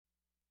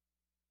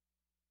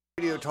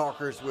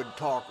talkers would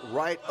talk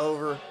right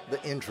over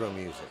the intro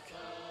music.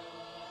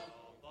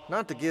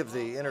 Not to give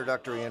the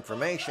introductory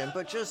information,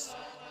 but just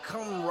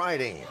come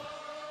right in.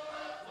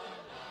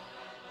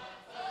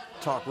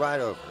 Talk right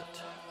over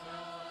it.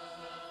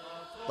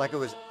 Like it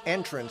was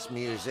entrance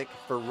music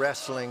for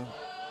wrestling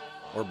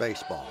or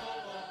baseball.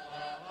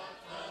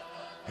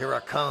 Here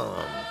I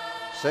come,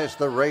 says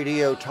the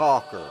radio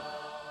talker.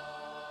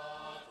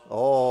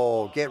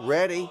 Oh, get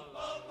ready.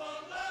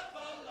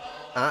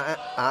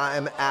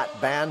 I'm at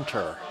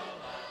banter.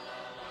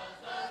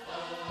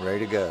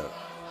 Ready to go.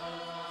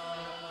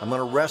 I'm going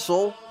to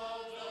wrestle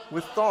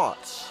with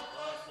thoughts.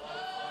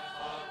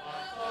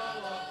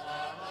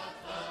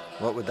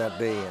 What would that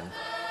be? And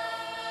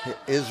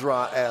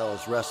Israel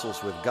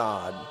wrestles with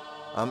God.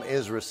 I'm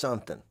Isra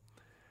something.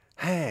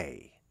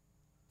 Hey,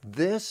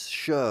 this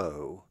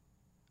show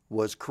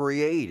was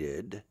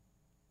created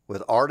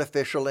with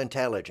artificial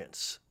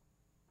intelligence.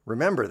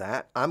 Remember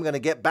that. I'm going to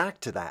get back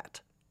to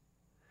that.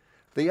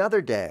 The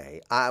other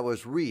day, I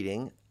was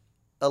reading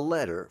a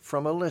letter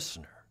from a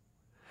listener.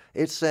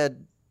 It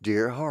said,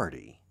 "Dear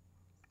Hearty,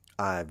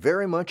 I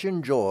very much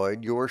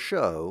enjoyed your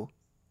show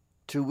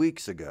 2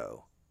 weeks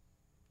ago.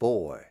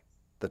 Boy,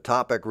 the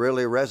topic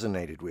really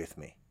resonated with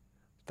me.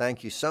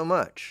 Thank you so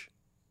much.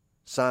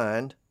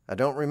 Signed, I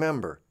don't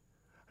remember.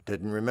 I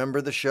didn't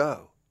remember the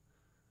show.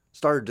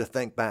 Started to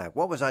think back.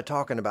 What was I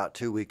talking about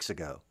 2 weeks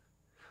ago?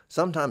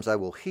 Sometimes I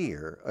will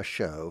hear a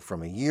show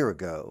from a year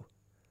ago,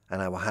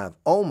 and I will have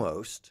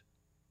almost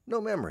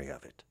no memory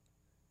of it.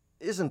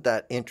 Isn't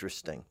that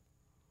interesting?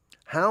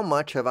 How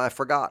much have I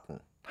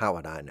forgotten? How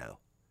would I know?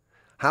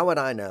 How would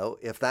I know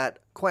if that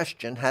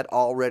question had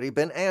already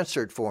been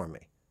answered for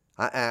me?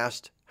 I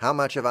asked, how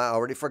much have I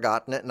already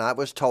forgotten it? And I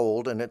was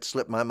told, and it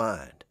slipped my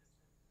mind.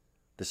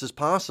 This is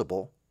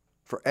possible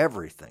for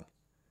everything.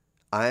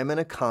 I am in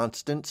a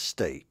constant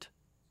state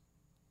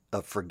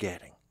of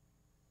forgetting.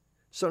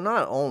 So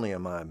not only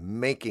am I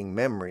making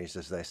memories,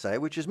 as they say,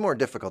 which is more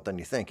difficult than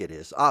you think it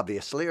is,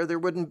 obviously, or there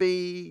wouldn't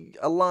be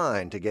a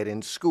line to get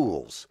in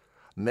schools.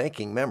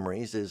 Making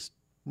memories is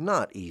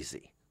not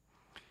easy.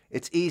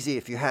 It's easy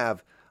if you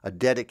have a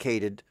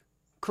dedicated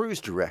cruise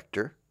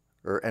director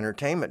or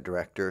entertainment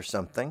director or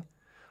something.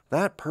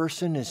 That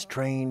person is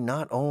trained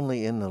not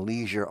only in the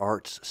leisure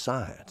arts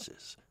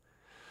sciences,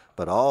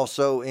 but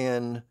also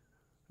in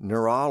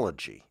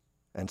neurology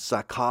and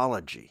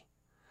psychology.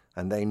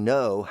 And they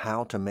know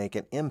how to make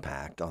an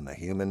impact on the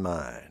human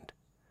mind,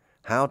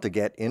 how to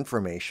get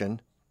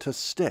information to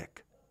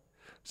stick.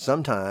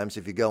 Sometimes,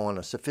 if you go on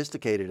a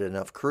sophisticated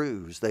enough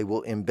cruise, they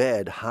will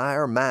embed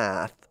higher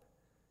math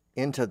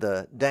into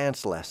the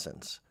dance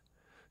lessons.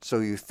 So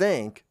you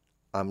think,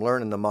 I'm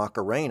learning the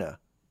Macarena,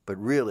 but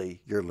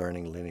really you're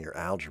learning linear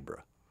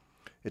algebra.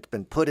 It's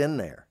been put in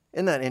there.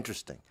 Isn't that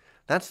interesting?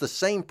 That's the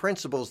same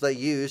principles they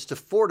use to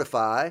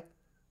fortify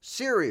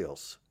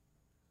cereals.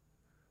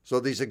 So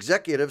these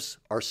executives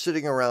are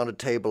sitting around a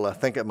table. I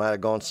think it might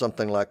have gone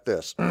something like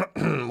this.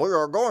 We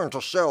are going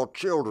to sell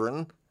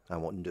children. I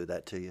wouldn't do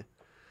that to you.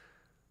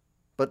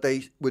 But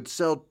they would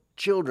sell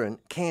children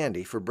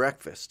candy for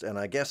breakfast. And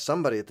I guess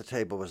somebody at the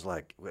table was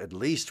like, at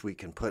least we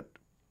can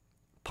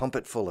pump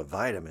it full of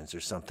vitamins or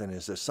something.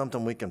 Is there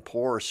something we can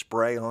pour or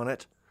spray on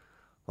it?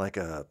 Like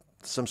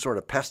some sort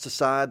of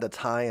pesticide that's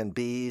high in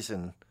B's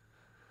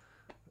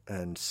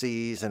and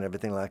C's and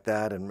everything like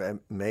that. And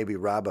maybe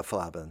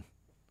riboflavin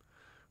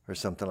or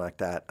something like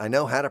that. I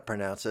know how to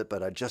pronounce it,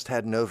 but I just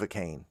had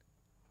Novocaine.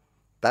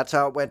 That's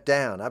how it went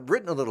down. I've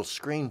written a little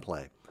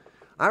screenplay.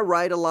 I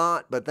write a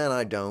lot, but then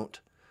I don't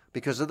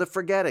because of the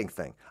forgetting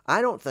thing.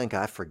 I don't think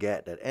I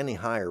forget at any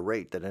higher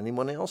rate than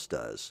anyone else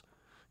does.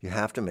 You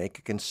have to make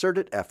a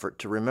concerted effort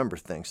to remember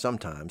things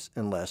sometimes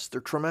unless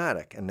they're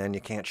traumatic, and then you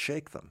can't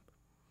shake them.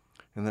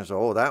 And there's,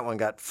 that one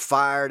got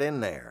fired in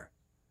there.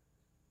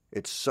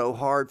 It's so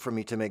hard for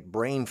me to make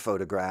brain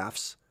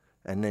photographs,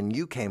 and then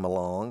you came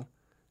along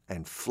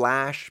and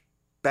flash,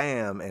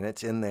 bam, and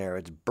it's in there.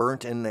 It's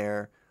burnt in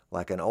there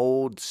like an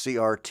old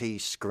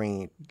CRT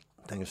screen.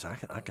 Thing is,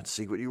 I can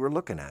see what you were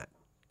looking at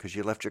because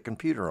you left your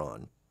computer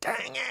on.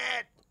 Dang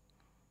it!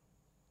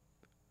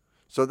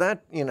 So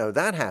that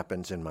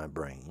happens in my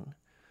brain.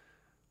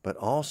 But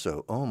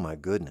also, oh my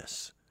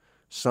goodness,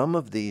 some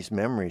of these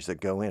memories that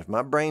go in. If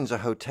my brain's a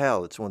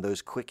hotel, it's one of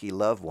those quickie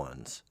love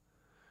ones.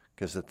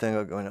 Because the thing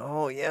of going,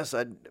 oh yes,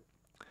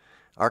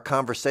 our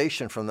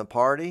conversation from the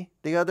party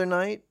the other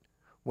night,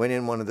 went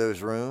in one of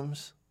those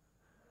rooms,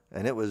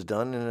 and it was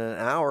done in an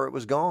hour. It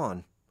was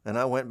gone. And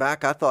I went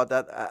back. I thought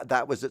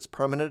that was its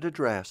permanent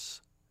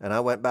address. And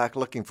I went back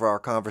looking for our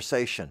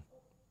conversation,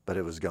 but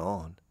it was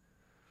gone.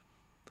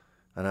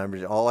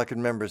 And all I could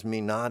remember is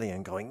me nodding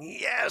and going,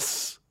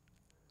 yes!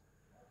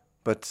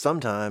 But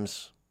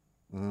sometimes,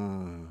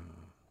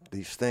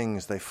 these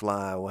things, they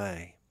fly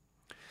away.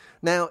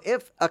 Now,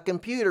 if a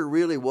computer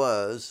really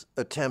was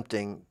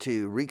attempting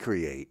to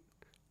recreate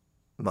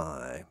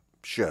my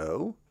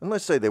show, and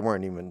let's say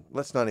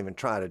let's not even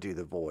try to do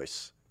the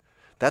voice.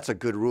 That's a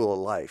good rule of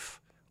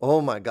life.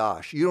 Oh my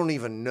gosh, you don't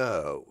even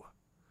know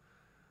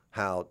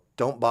how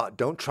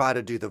don't try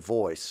to do the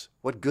voice.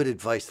 What good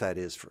advice that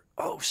is for,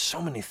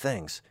 so many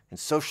things in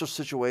social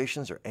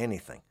situations or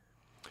anything.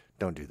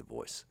 Don't do the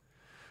voice.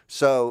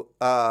 So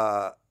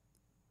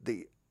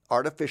the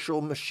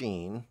artificial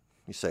machine,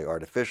 you say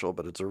artificial,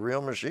 but it's a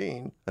real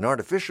machine. An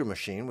artificial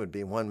machine would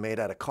be one made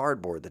out of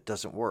cardboard that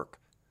doesn't work.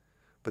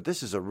 But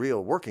this is a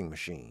real working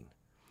machine,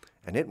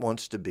 and it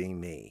wants to be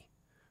me.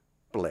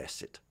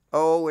 Bless it.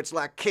 Oh, it's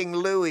like King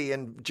Louie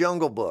in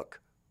Jungle Book.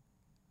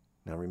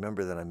 Now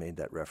remember that I made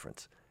that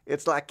reference.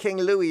 It's like King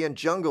Louie in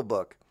Jungle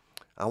Book.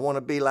 I want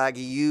to be like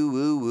you,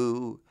 woo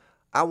woo.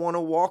 I want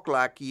to walk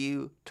like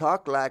you,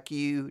 talk like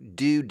you,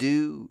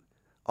 do.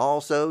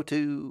 Also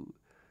too.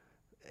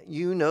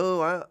 You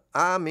know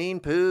I mean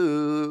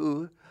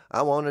poo.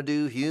 I want to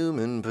do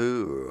human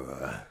poo.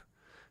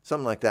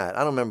 Something like that. I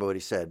don't remember what he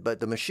said, but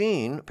the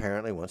machine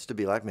apparently wants to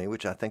be like me,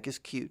 which I think is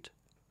cute.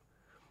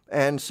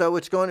 And so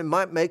it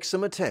might make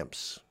some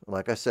attempts,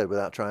 like I said,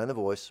 without trying the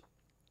voice.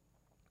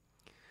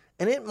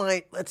 And it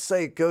might, let's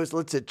say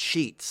it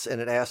cheats, and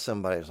it asks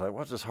somebody, it's like,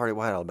 what's this Hearty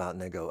White all about?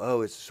 And they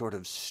go, it's a sort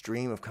of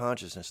stream of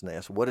consciousness. And they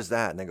ask, what is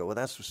that? And they go, well,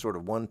 that's sort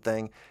of one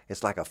thing.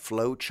 It's like a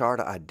flow chart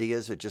of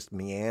ideas. It just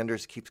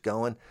meanders, keeps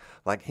going.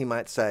 Like he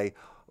might say,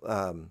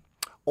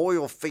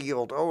 oil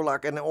field,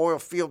 like an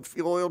oiled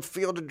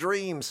field of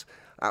dreams.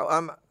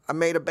 I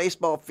made a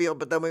baseball field,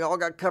 but then we all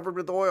got covered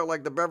with oil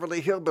like the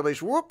Beverly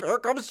Hillbillies. Whoop, here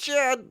comes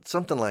Chad.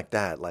 Something like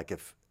that. Like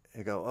if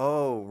you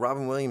go,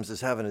 Robin Williams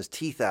is having his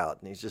teeth out,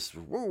 and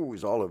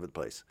he's all over the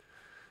place.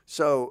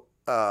 So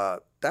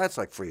that's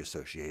like free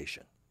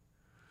association.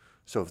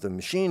 So if the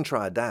machine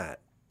tried that,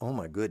 oh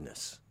my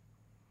goodness,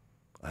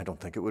 I don't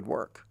think it would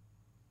work.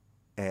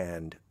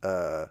 And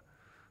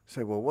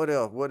say, well, what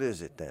else? What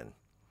is it then?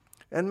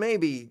 And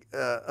maybe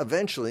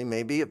eventually,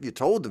 if you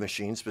told the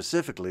machine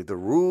specifically, the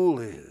rule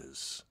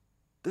is,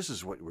 this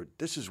is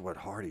what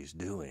Hearty's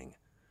doing,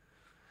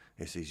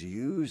 is he's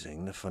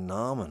using the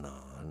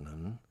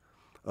phenomenon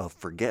of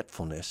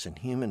forgetfulness in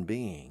human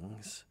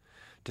beings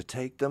to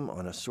take them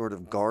on a sort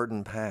of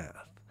garden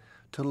path,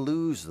 to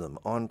lose them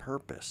on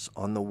purpose,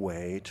 on the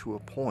way to a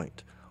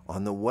point,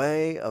 on the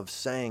way of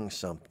saying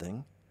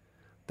something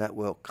that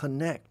will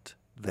connect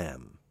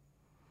them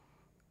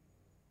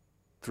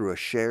through a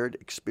shared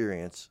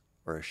experience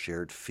or a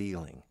shared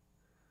feeling,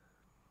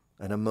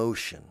 an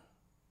emotion,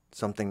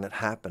 something that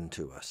happened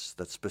to us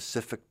that's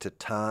specific to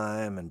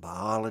time and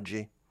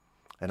biology.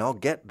 And I'll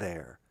get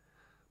there.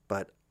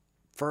 But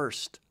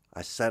first,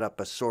 I set up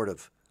a sort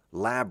of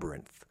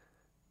labyrinth.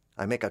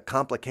 I make a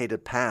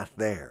complicated path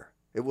there.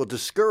 It will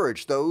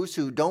discourage those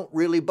who don't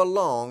really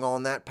belong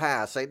on that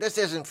path. Say, this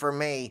isn't for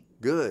me.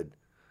 Good.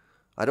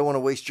 I don't want to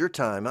waste your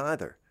time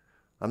either.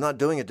 I'm not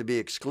doing it to be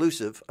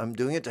exclusive. I'm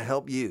doing it to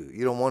help you.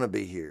 You don't want to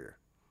be here.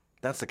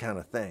 That's the kind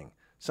of thing.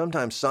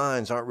 Sometimes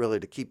signs aren't really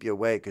to keep you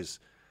away because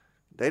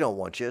they don't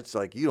want you. It's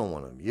like you don't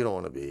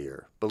want to be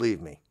here. Believe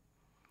me.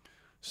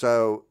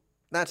 So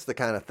that's the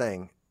kind of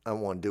thing I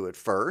want to do it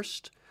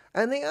first.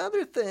 And the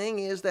other thing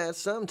is that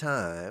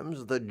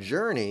sometimes the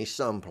journey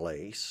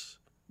someplace,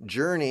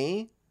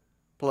 journey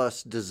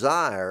plus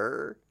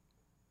desire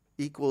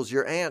equals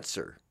your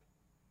answer.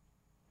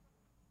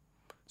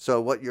 So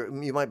what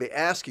you might be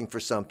asking for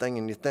something,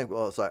 and you think,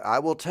 well, it's like, I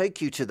will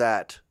take you to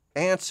that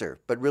answer,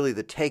 but really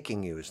the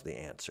taking you is the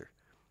answer.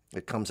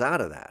 It comes out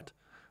of that.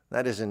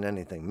 That isn't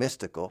anything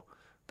mystical.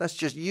 That's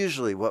just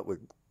usually what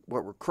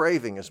we're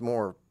craving is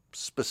more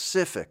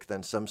specific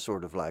than some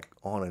sort of like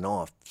on and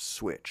off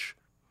switch.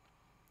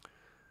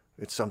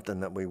 It's something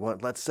that we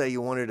want. Let's say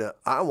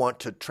I want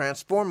to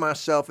transform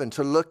myself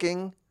into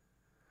looking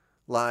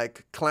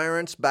like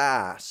Clarence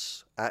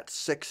Bass at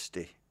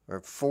 60 or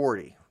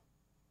 40.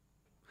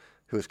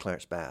 Who is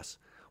Clarence Bass?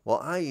 Well,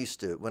 I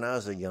used to, when I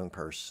was a young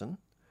person,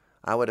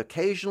 I would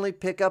occasionally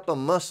pick up a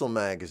muscle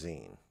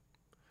magazine.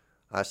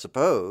 I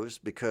suppose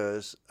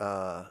because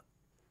I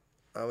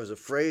was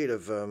afraid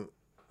of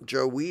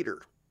Joe Weider.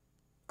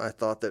 I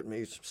thought that he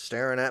was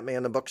staring at me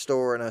in the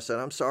bookstore, and I said,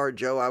 I'm sorry,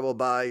 Joe, I will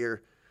buy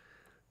your...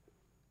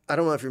 I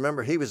don't know if you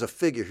remember, he was a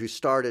figure who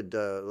started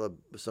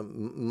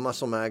some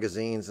muscle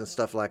magazines and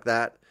stuff like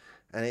that,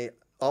 and he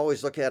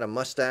always looked at a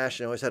mustache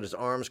and always had his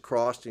arms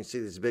crossed, and you see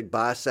these big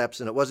biceps,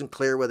 and it wasn't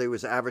clear whether he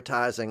was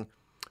advertising,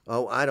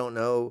 I don't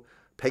know,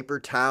 paper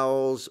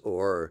towels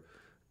or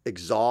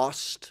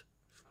exhaust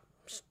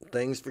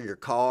things for your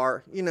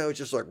car.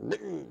 Just like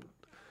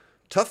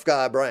Tough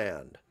Guy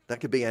brand. That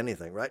could be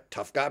anything, right?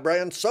 Tough Guy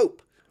brand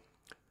soap.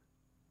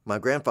 My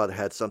grandfather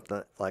had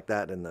something like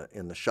that in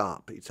the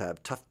shop. He'd have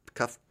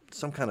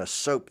some kind of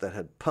soap that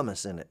had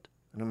pumice in it.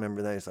 I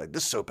remember that. He's like,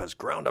 this soap has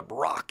ground up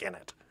rock in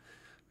it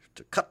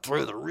to cut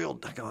through the real...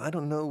 I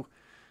don't know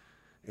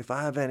if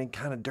I have any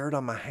kind of dirt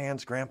on my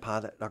hands,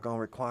 Grandpa, that are going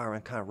to require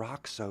any kind of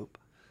rock soap.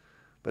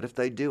 But if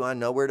they do, I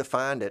know where to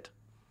find it.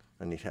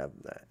 And he'd have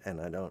that. And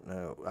I don't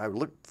know.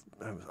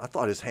 I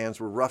thought his hands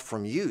were rough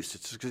from use.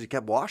 It's because he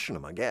kept washing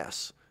them, I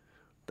guess.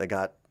 They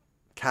got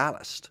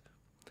calloused.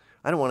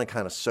 I don't want any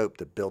kind of soap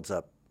that builds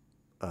up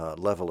a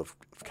level of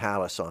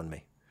callus on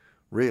me.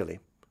 Really.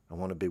 I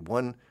want to be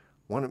one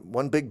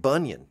big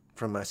bunion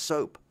from my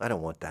soap. I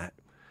don't want that.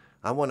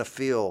 I want to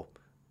feel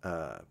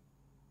a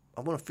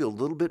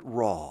little bit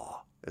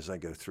raw as I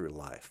go through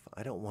life.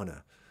 I don't want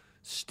to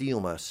steel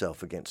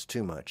myself against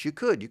too much. You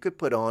could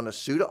put on a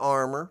suit of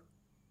armor.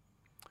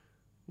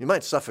 You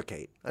might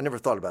suffocate. I never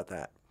thought about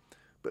that.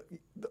 But,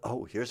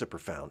 here's a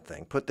profound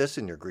thing. Put this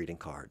in your greeting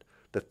card.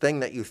 The thing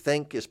that you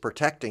think is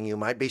protecting you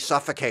might be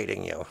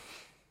suffocating you.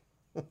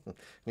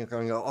 You're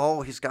going to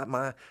go,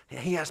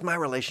 he has my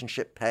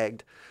relationship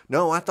pegged.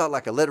 No, I thought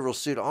like a literal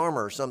suit of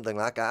armor or something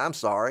like that. I'm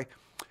sorry.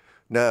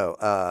 No,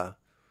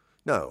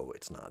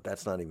 it's not.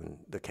 That's not even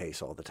the case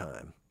all the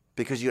time.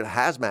 Because you have a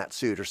hazmat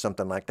suit or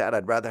something like that,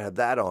 I'd rather have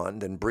that on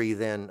than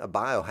breathe in a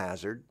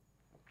biohazard.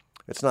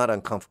 It's not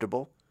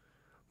uncomfortable.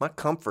 My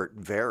comfort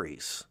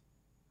varies.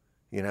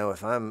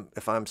 If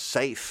I'm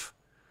safe,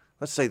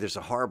 let's say there's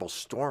a horrible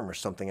storm or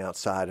something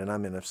outside and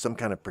I'm in some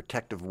kind of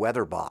protective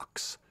weather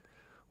box.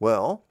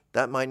 Well,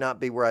 that might not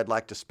be where I'd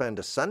like to spend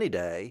a sunny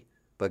day,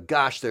 but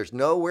gosh, there's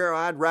nowhere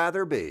I'd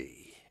rather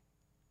be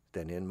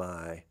than in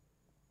my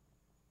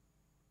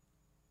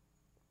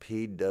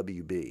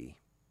PWB,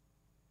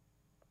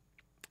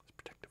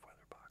 protective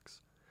weather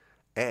box.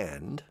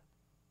 And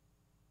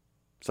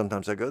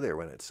sometimes I go there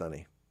when it's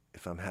sunny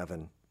if I'm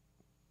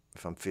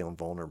feeling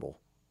vulnerable.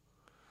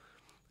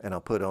 And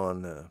I'll put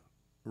on the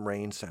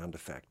rain sound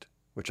effect,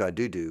 which I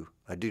do.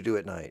 I do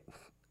at night.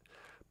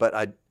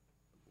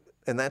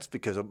 And that's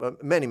because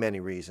of many,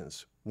 many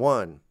reasons.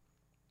 One,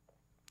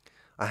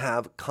 I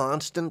have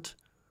constant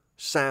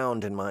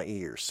sound in my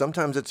ears.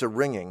 Sometimes it's a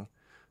ringing.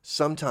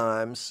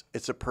 Sometimes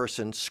it's a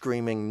person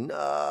screaming, no,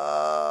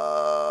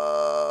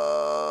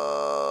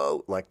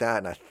 like that.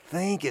 And I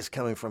think it's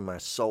coming from my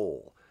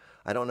soul.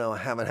 I don't know. I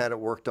haven't had it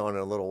worked on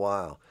in a little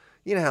while.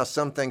 You know how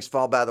some things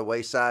fall by the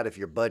wayside if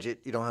you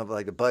don't have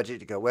like a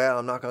budget. You go, well,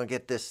 I'm not going to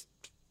get this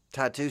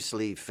tattoo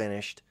sleeve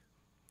finished.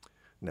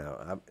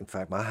 No, in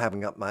fact, I haven't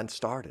got mine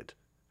started.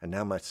 And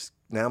now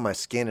my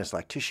skin is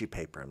like tissue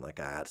paper. I'm like,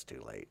 it's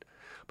too late.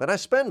 But I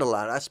spent a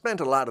lot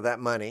of that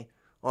money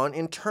on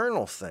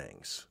internal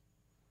things.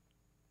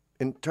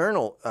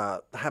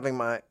 Having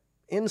my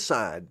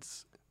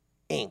insides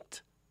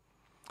inked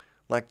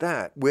like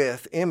that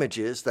with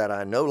images that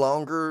I no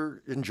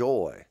longer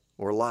enjoy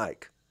or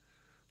like.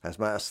 As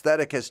my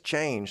aesthetic has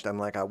changed, I'm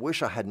like, I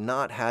wish I had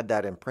not had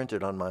that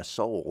imprinted on my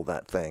soul,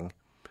 that thing.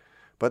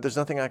 But there's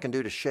nothing I can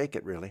do to shake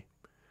it, really.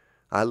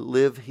 I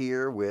live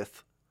here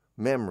with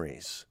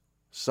memories.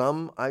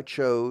 Some I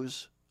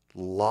chose,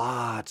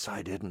 lots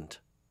I didn't.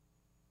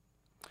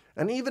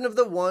 And even of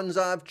the ones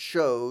I've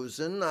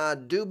chosen, I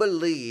do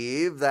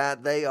believe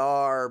that they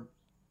are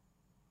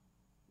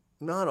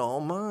not all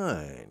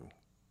mine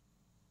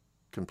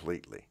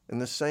completely. In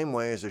the same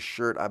way as a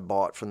shirt I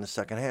bought from the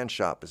secondhand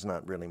shop is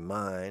not really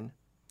mine.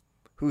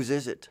 Whose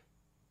is it?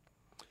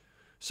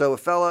 So a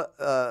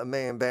fella,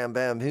 man Van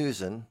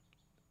Heusen,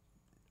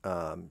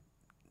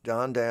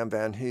 John Dan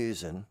Van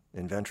Heusen,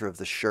 inventor of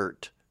the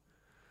shirt,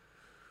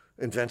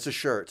 invents a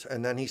shirt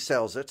and then he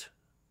sells it.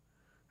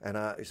 And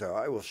he said,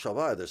 I shall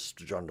buy this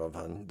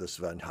this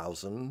Van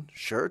Heusen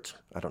shirt.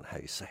 I don't know how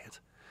you say it.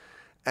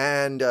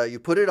 And you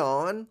put it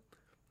on,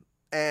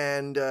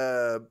 and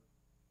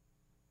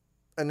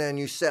then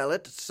you sell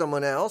it to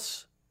someone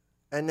else.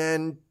 And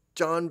then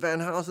John Van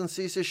Heusen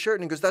sees his shirt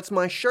and he goes, that's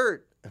my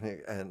shirt.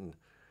 And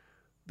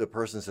the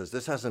person says,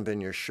 this hasn't been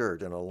your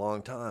shirt in a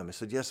long time. I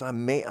said, yes,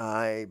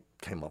 I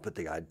came up with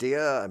the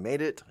idea. I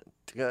made it,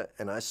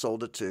 and I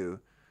sold it to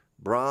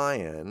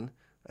Brian.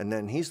 And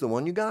then he's the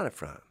one you got it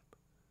from.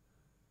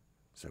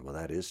 I said, well,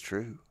 that is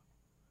true,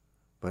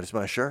 but it's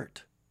my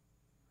shirt.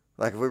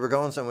 Like if we were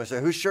going somewhere,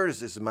 say, whose shirt is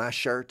this? Is my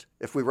shirt?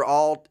 If we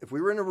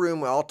were in a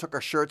room, we all took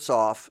our shirts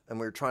off and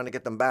we were trying to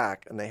get them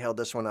back and they held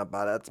this one up,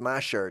 that's my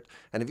shirt.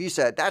 And if you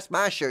said, that's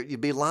my shirt,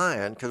 you'd be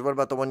lying, because what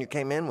about the one you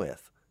came in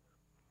with?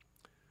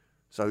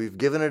 So you've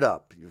given it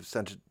up. You've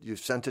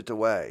sent it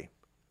away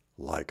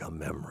like a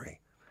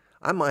memory.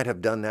 I might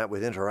have done that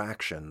with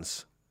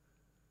interactions.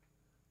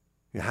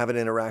 You have an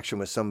interaction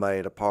with somebody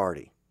at a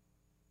party.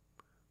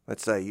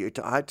 Let's say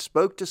I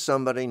spoke to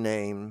somebody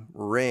named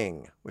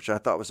Ring, which I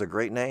thought was a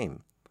great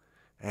name.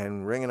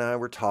 And Ring and I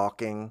were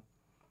talking,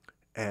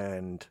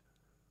 and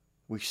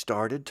we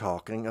started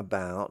talking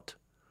about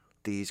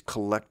these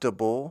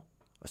collectible,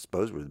 I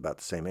suppose we're about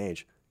the same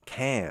age,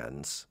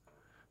 cans,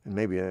 and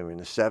maybe they were in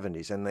the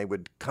 70s, and they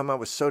would come out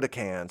with soda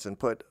cans and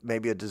put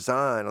maybe a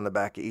design on the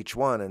back of each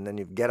one, and then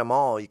you get them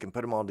all, you can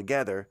put them all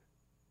together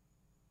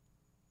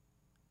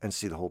and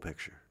see the whole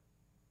picture.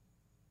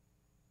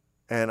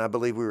 And I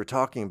believe we were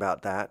talking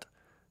about that,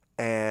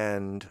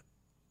 and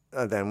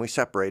then we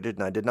separated,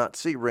 and I did not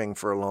see Ring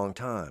for a long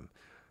time.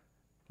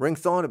 Ring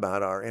thought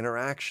about our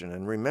interaction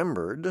and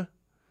remembered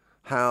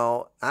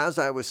how, as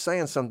I was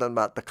saying something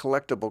about the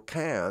collectible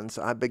cans,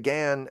 I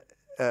began,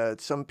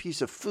 some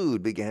piece of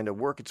food began to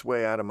work its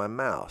way out of my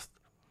mouth.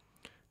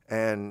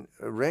 And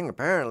Ring,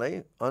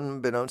 apparently,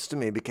 unbeknownst to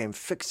me, became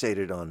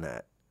fixated on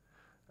that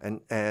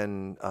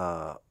and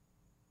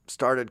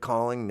started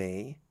calling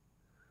me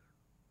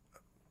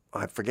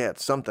I forget,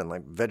 something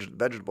like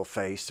vegetable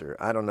face, or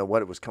I don't know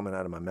what it was coming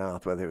out of my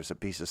mouth, whether it was a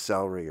piece of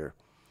celery or.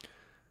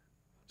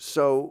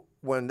 So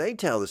when they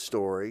tell the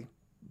story,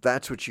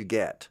 that's what you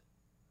get.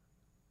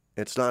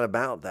 It's not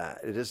about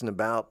that. It isn't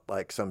about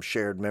like some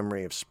shared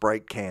memory of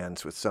Sprite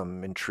cans with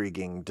some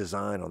intriguing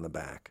design on the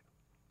back.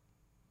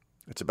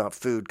 It's about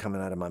food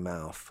coming out of my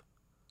mouth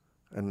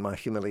and my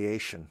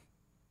humiliation.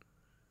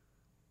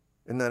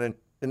 Isn't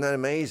that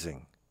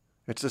amazing?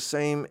 It's the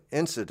same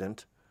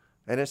incident,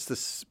 and it's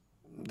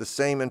the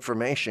same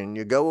information.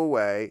 You go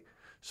away.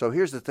 So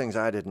here's the things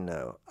I didn't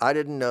know. I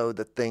didn't know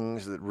the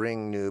things that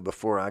Ring knew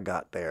before I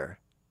got there,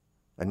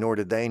 and nor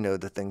did they know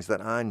the things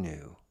that I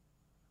knew.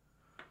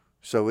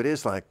 So it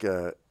is like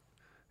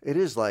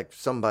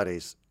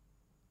somebody's.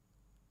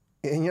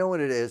 And you know what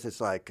it is?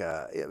 It's like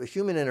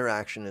human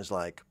interaction is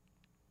like.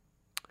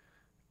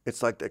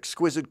 It's like the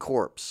exquisite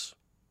corpse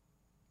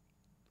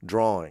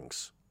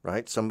drawings,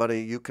 right?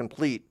 You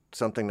complete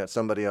something that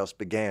somebody else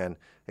began,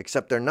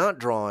 except they're not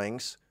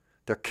drawings,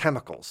 they're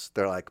chemicals.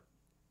 They're like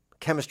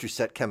chemistry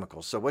set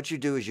chemicals. So what you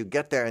do is you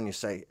get there and you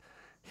say,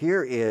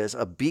 here is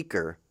a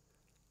beaker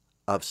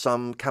of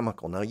some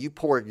chemical. Now you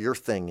pour your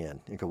thing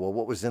in. You go, well,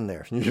 what was in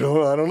there? I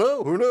don't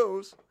know. Who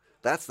knows?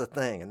 That's the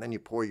thing. And then you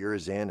pour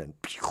yours in and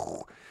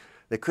pew,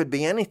 it could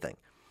be anything.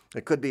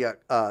 It could be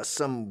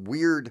some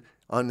weird,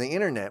 on the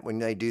internet when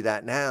they do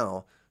that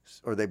now,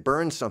 or they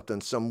burn something,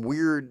 some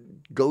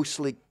weird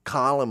ghostly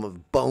column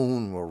of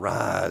bone will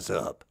rise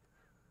up.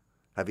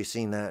 Have you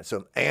seen that?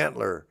 Some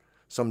antler,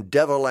 some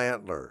devil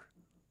antler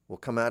will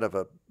come out of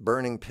a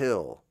burning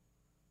pill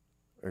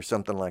or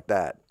something like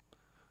that.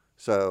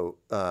 So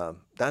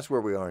that's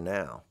where we are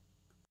now.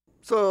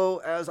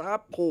 So as I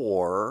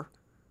pour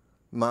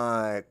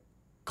my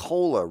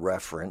cola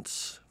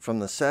reference from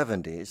the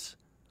 70s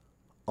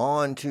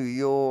onto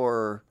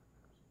your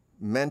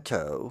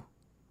Mento,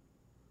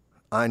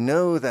 I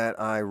know that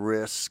I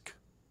risk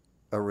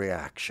a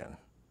reaction.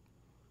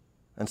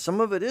 And some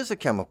of it is a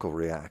chemical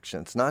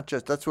reaction. It's not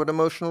just, that's what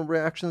emotional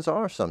reactions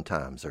are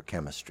sometimes, or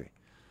chemistry.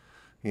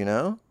 You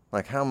know?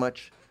 Like how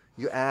much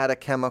you add a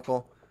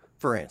chemical.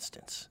 For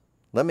instance,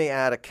 let me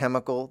add a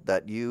chemical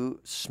that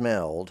you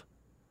smelled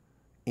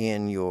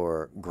in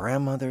your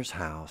grandmother's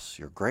house,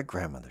 your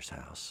great-grandmother's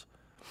house.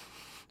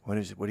 What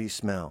is it? What do you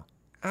smell?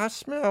 I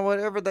smell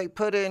whatever they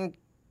put in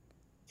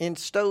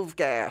stove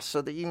gas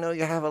so that you know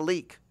you have a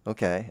leak.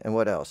 Okay, and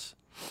what else?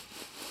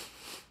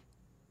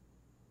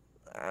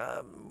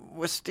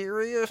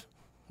 Wisteria?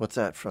 What's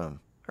that from?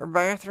 Her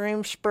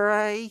bathroom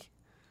spray?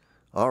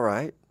 All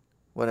right.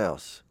 What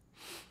else?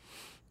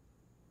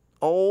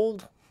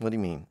 Old? What do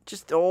you mean?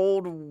 Just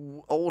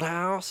old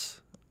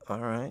house? All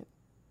right.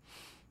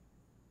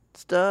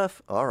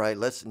 Stuff? All right,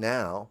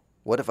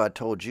 what if I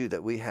told you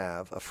that we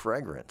have a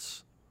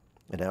fragrance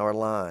in our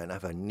line? I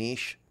have a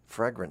niche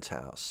fragrance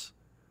house.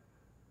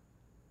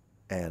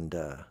 And,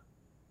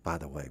 by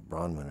the way,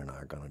 Bronwyn and I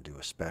are going to do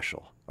a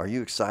special. Are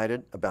you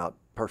excited about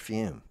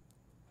perfume?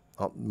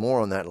 More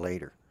on that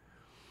later.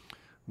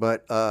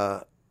 But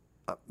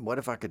what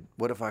if I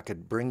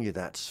could bring you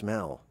that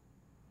smell?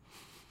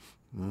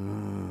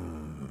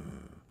 And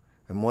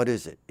what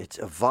is it? It's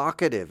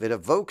evocative. It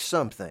evokes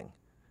something.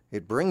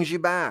 It brings you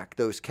back,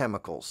 those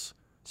chemicals,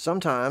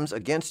 sometimes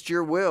against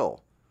your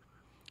will.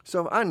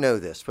 So I know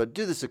this, but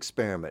do this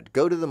experiment.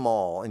 Go to the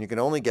mall, and you can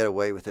only get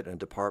away with it in a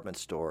department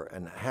store,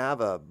 and have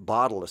a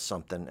bottle of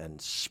something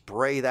and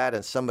spray that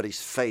in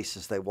somebody's face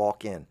as they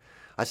walk in.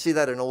 I see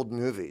that in old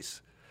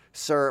movies.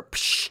 Sir,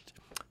 psh,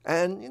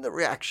 and the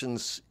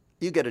reactions,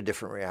 you get a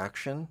different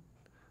reaction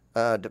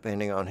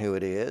depending on who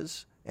it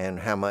is and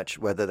how much,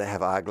 whether they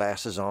have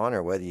eyeglasses on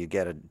or whether you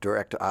get a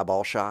direct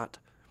eyeball shot.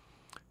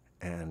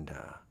 And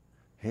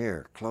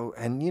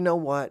and you know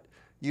what?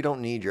 You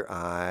don't need your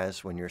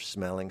eyes when you're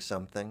smelling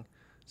something.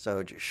 So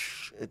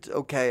it's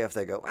okay if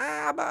they go,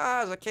 my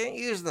eyes, I can't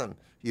use them.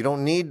 You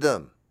don't need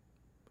them.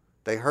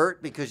 They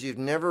hurt because you've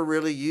never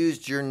really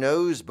used your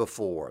nose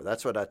before.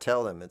 That's what I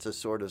tell them. It's a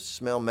sort of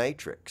smell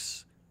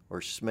matrix or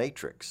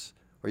smatrix.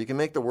 Or you can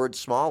make the word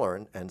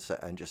smaller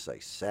and just say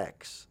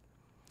sex.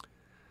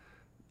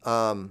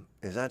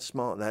 Is that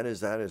small? That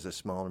is a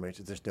smaller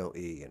matrix. There's no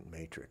E in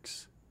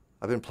matrix.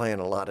 I've been playing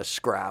a lot of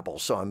Scrabble,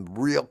 so I'm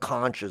real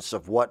conscious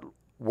of what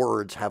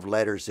words have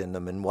letters in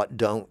them and what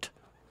don't.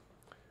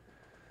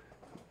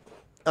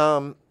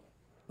 Not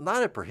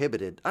a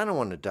prohibited. I don't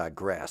want to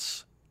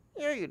digress.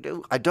 Yeah, you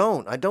do. I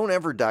don't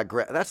ever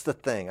digress. That's the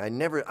thing.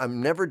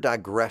 I'm never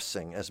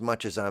digressing as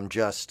much as I'm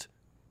just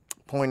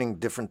pointing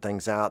different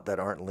things out that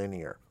aren't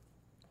linear.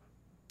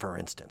 For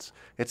instance,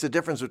 it's the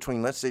difference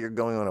between, let's say you're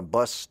going on a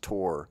bus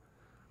tour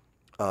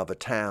of a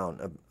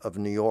town of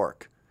New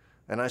York,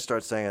 and I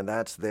start saying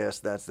that's this,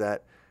 that's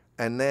that,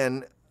 and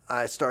then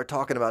I start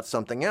talking about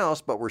something else,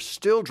 but we're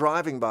still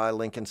driving by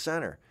Lincoln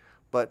Center.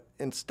 But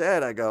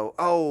instead I go,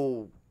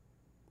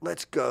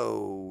 let's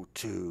go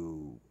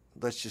to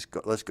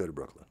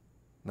Brooklyn.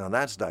 Now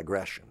that's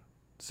digression.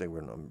 So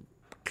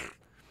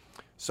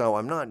I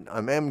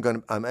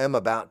am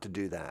about to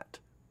do that,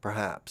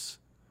 perhaps.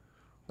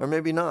 Or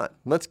maybe not.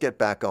 Let's get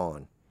back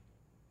on.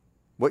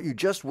 What you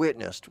just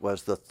witnessed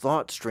was the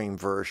thought stream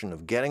version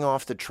of getting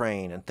off the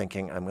train and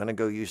thinking, I'm going to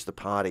go use the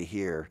potty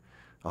here.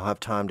 I'll have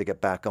time to get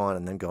back on,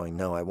 and then going,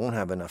 no, I won't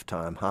have enough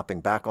time, hopping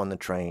back on the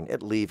train,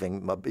 it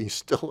leaving, but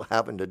still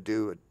having to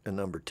do it in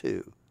number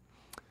 2.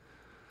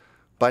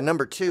 By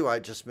number 2, I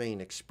just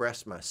mean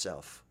express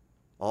myself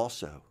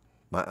also,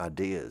 my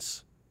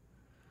ideas.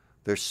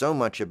 There's so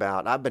much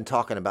about, I've been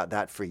talking about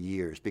that for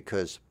years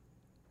because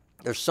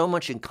there's so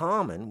much in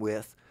common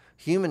with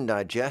human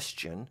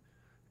digestion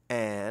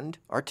and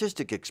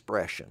artistic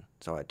expression.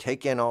 So I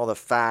take in all the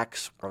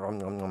facts,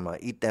 I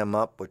eat them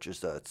up, which is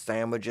the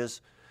sandwiches,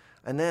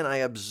 and then I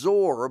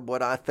absorb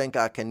what I think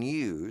I can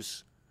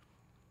use,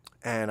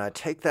 and I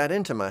take that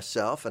into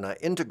myself, and I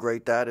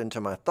integrate that into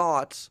my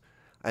thoughts,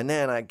 and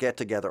then I get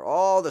together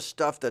all the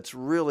stuff that's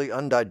really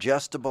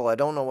undigestible, I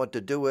don't know what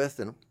to do with,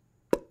 and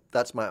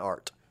that's my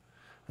art.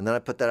 And then I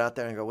put that out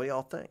there and go, what do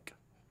y'all think?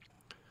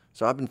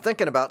 So I've been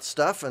thinking about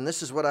stuff, and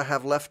this is what I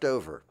have left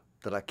over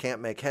that I can't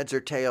make heads or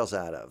tails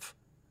out of.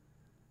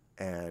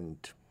 And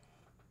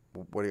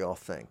what do y'all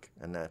think?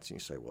 And you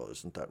say, well,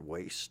 isn't that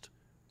waste?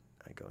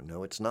 I go,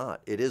 no, it's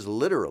not. It is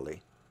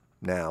literally.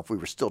 Now, if we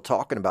were still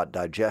talking about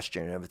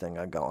digestion and everything,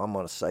 I go, I'm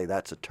going to say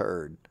that's a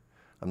turd.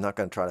 I'm not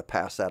going to try to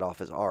pass that off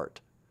as art.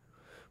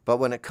 But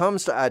when it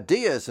comes to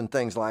ideas and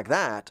things like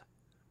that,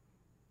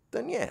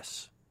 then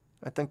yes,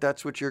 I think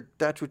that's what you're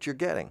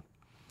getting.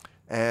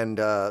 And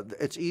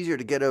it's easier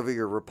to get over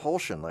your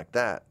repulsion like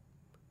that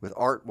with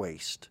art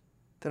waste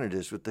than it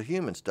is with the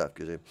human stuff,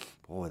 because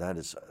boy, that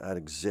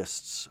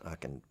exists.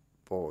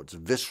 It's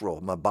visceral.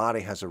 My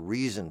body has a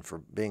reason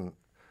for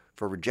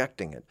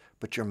rejecting it,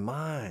 but your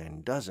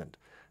mind doesn't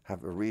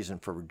have a reason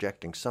for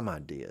rejecting some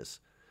ideas.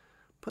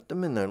 Put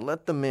them in there,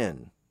 let them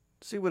in,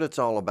 see what it's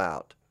all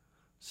about.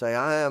 Say,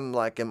 I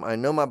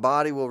know my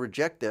body will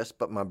reject this,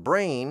 but my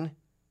brain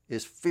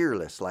is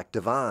fearless, like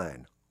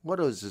divine. What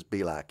does this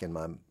be like in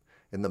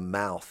the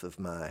mouth of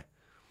my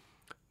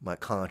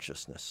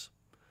consciousness?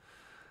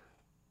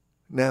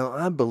 Now,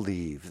 I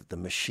believe that the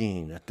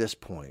machine at this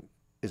point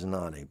is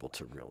not able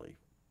to really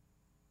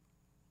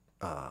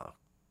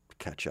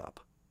catch up.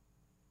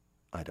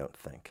 I don't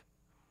think.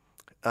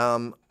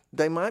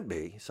 They might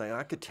be saying,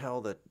 I could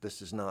tell that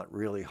this is not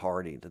really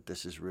Hearty, that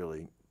this is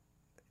really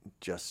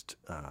just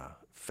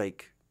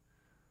fake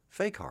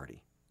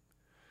Hearty.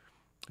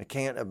 It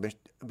can't,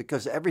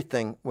 because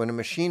everything, when a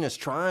machine is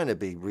trying to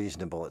be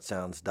reasonable, it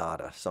sounds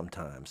Dada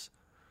sometimes.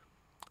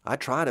 I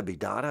try to be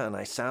Dada and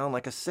I sound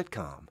like a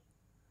sitcom.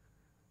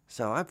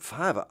 So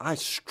I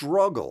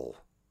struggle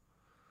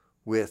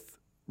with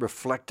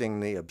reflecting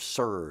the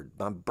absurd.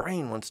 My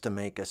brain wants to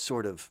make a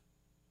sort of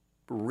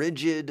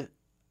rigid,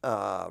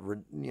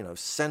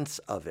 sense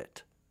of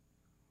it.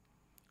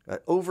 An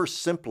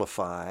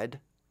oversimplified,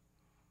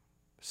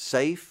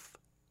 safe,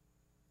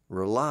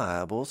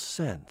 reliable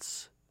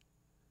sense.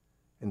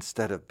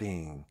 Instead of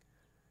being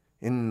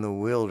in the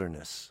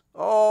wilderness.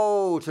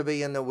 Oh, to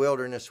be in the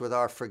wilderness with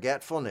our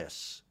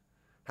forgetfulness.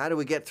 How do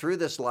we get through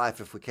this life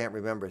if we can't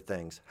remember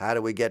things? How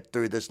do we get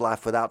through this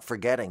life without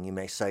forgetting, you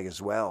may say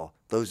as well.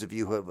 Those of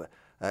you who have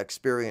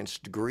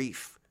experienced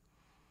grief,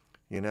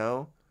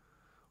 I'll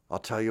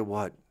tell you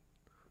what,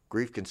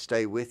 grief can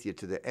stay with you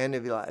to the end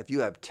of your life. If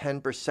you have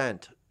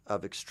 10%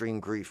 of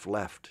extreme grief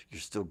left, you're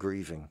still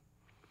grieving.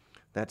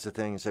 That's the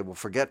thing. You say, well,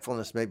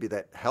 forgetfulness, maybe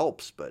that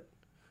helps, but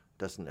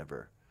doesn't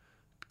ever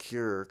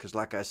cure, because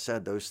like I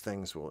said, those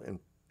things will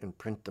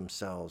imprint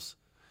themselves.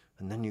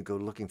 And then you go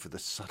looking for the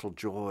subtle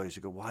joys.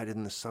 You go, why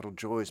didn't the subtle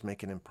joys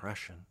make an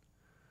impression?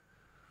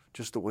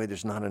 Just the way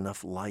there's not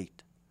enough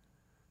light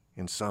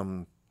in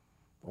some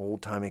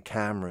old-timey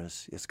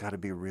cameras. It's got to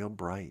be real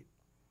bright,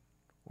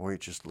 or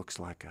it just looks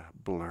like a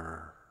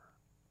blur.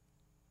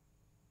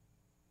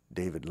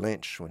 David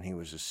Lynch, when he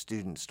was a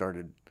student,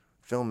 started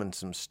filming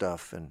some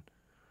stuff, and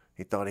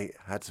he thought he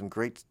had some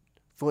great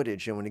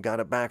footage, and when he got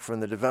it back from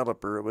the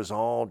developer, it was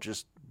all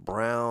just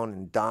brown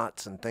and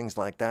dots and things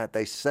like that.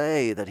 They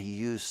say that he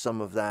used some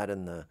of that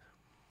in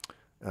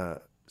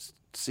the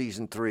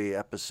season 3,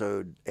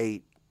 episode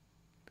 8,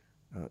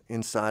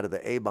 inside of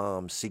the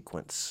A-bomb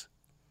sequence.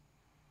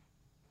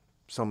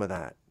 Some of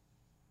that.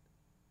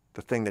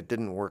 The thing that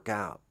didn't work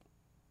out.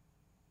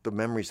 The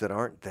memories that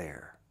aren't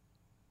there.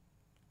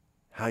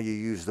 How you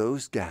use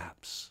those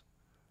gaps.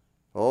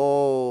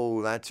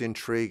 Oh, that's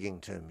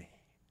intriguing to me.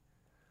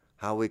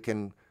 How we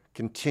can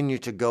continue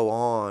to go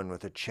on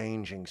with a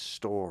changing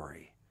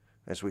story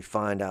as we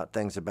find out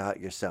things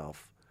about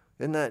yourself.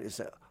 Isn't that?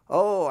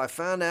 Oh, I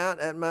found out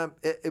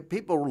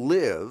people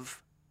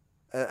live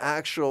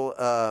actual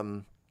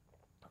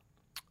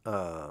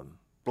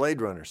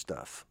Blade Runner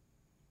stuff.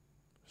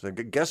 So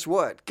guess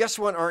what? Guess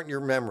what aren't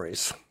your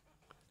memories?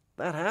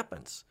 That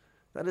happens.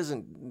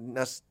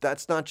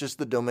 That's not just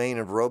the domain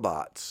of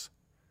robots.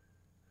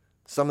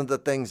 Some of the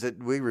things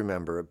that we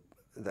remember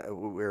that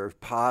we're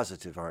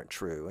positive aren't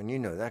true.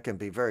 And that can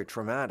be very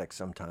traumatic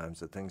sometimes,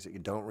 the things that you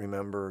don't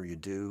remember or you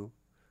do.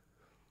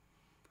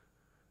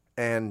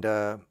 And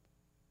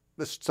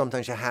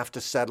sometimes you have to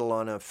settle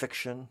on a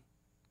fiction.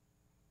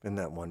 Isn't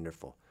that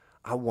wonderful?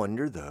 I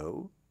wonder,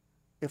 though,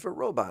 if a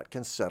robot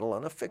can settle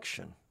on a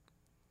fiction.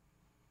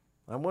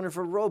 I wonder if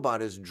a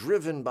robot is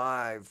driven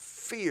by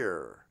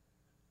fear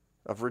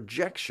of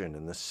rejection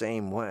in the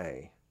same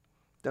way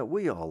that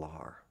we all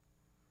are.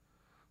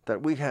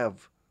 That we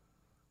have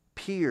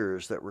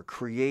peers that were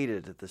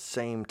created at the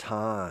same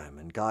time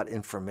and got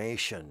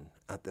information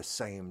at the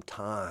same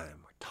time.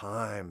 We're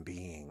time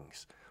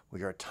beings.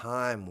 We are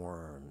time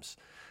worms.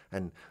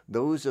 And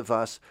those of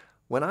us,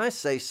 when I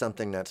say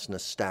something that's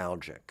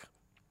nostalgic,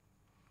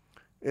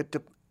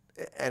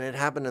 and it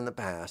happened in the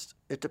past,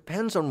 it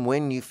depends on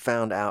when you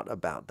found out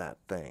about that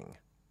thing,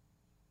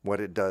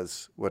 what it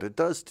does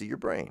to your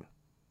brain.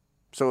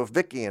 So if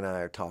Vicki and I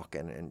are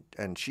talking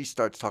and she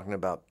starts talking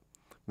about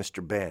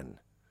Mr. Ben,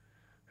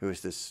 who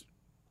is this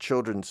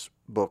children's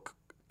book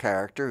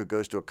character who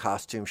goes to a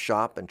costume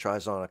shop and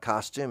tries on a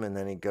costume, and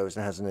then he goes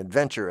and has an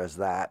adventure as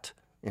that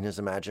in his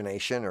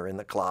imagination or in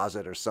the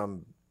closet or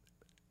some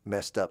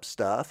messed up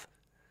stuff.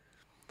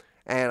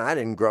 And I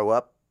didn't grow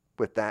up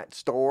with that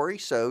story,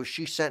 so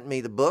she sent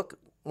me the book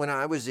when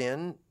I was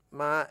in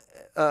my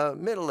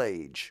middle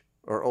age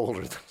or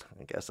older.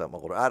 I guess I'm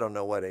older. I don't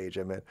know what age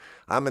I'm in.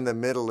 I'm in the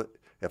middle.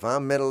 If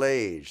I'm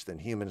middle-aged, then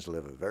humans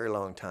live a very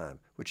long time,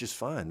 which is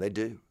fine. They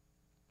do.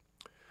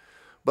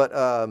 But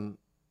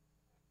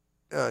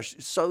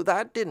so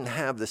that didn't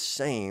have the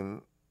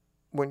same.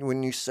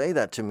 When you say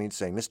that to me, and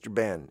say, Mr.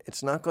 Ben,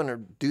 it's not going to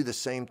do the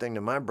same thing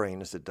to my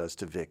brain as it does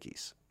to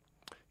Vicky's,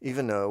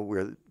 even though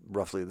we're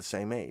roughly the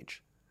same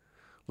age.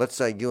 Let's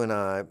say you and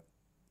I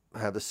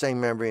have the same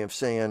memory of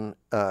seeing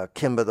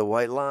Kimba the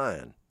White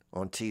Lion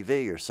on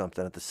TV or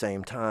something at the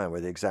same time. We're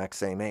the exact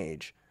same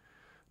age.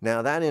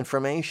 Now, that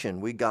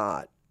information we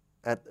got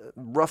at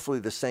roughly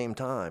the same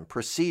time,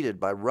 preceded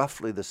by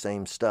roughly the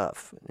same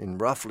stuff, in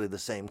roughly the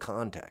same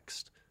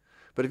context.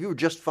 But if you were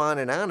just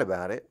finding out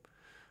about it,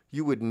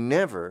 you would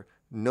never,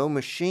 no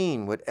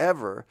machine would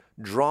ever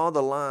draw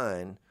the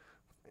line,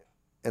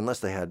 unless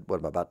they had what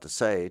I'm about to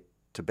say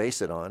to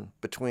base it on,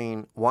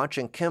 between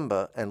watching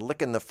Kimba and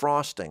licking the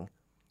frosting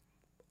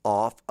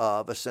off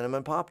of a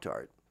cinnamon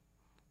Pop-Tart,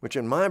 which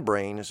in my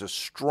brain is a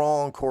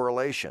strong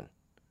correlation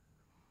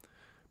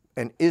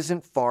and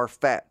isn't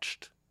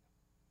far-fetched.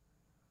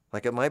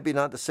 Like, it might be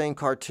not the same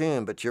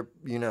cartoon, but you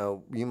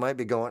might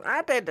be going,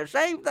 I did the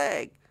same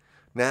thing.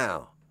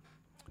 Now,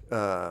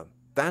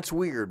 that's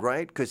weird,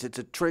 right? Because it's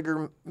a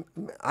trigger.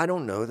 I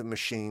don't know that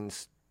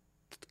machines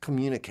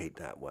communicate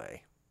that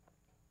way.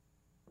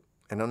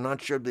 And I'm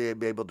not sure they'd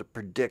be able to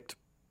predict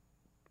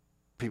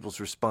people's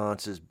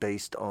responses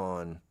based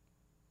on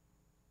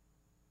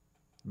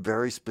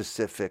very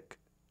specific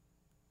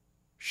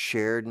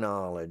shared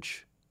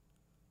knowledge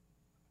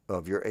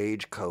of your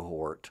age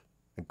cohort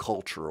and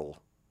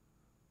cultural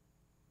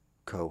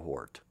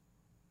cohort.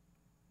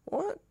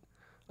 What?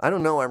 I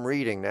don't know, I'm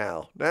reading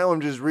now. Now I'm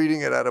just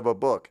reading it out of a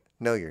book.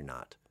 No, you're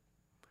not.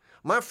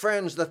 My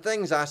friends, the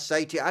things I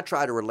say to you, I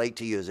try to relate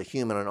to you as a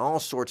human on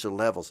all sorts of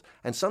levels.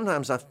 And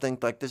sometimes I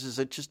think like this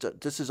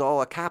is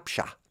all a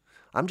captcha.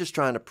 I'm just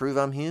trying to prove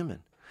I'm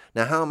human.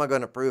 Now, how am I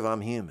going to prove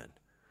I'm human?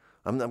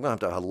 I'm going to have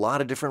to a lot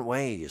of different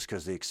ways,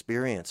 because the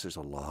experience, there's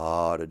a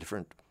lot of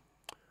different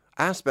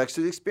aspects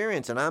to the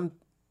experience. And I'm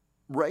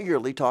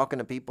regularly talking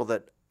to people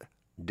that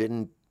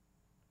didn't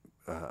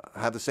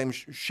have the same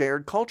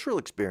shared cultural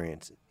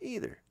experience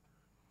either.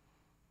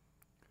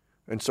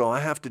 And so I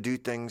have to do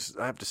things,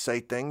 I have to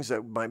say things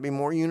that might be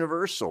more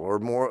universal,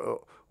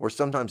 or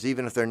sometimes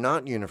even if they're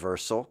not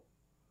universal,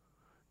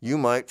 you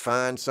might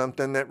find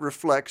something that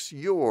reflects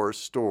your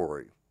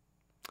story.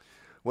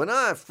 When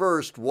I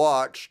first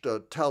watched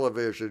a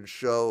television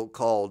show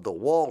called The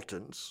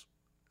Waltons,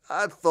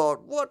 I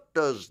thought, what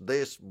does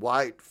this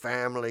white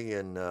family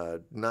in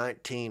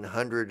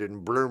 1900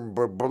 and blah,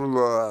 blah,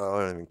 blah,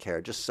 I don't even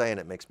care. Just saying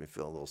it makes me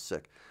feel a little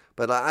sick.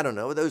 But I don't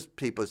know. Those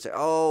people say,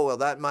 oh, well,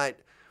 that might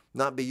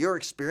not be your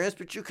experience,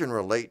 but you can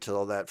relate to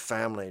all that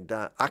family.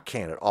 I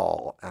can't at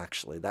all,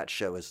 actually. That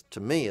show is, to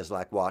me, is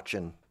like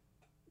watching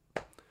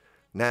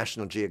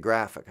National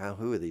Geographic.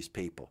 Who are these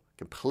people?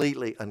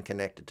 Completely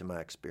unconnected to my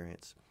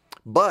experience.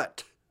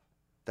 But,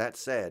 that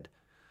said,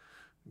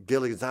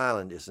 Gilligan's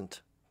Island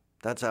isn't.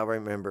 That's how I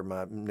remember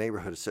my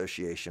neighborhood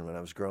association when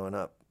I was growing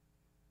up.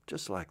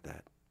 Just like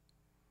that.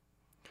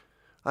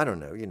 I don't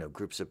know,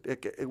 groups of,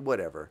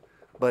 whatever.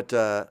 But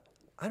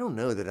I don't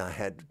know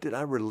that did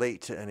I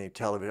relate to any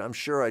television? I'm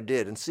sure I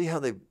did. And see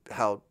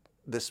how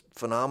this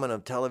phenomenon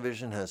of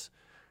television has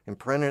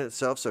imprinted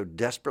itself so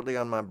desperately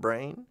on my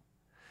brain?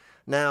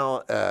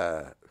 Now,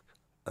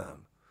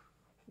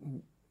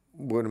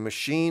 would a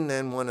machine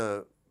then want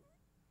to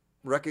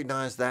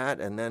recognize that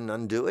and then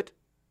undo it?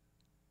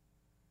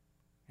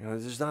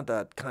 There's not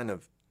that kind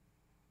of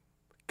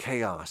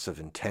chaos of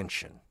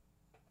intention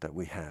that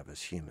we have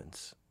as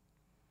humans.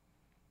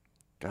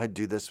 I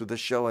do this with the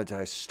show.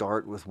 I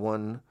start with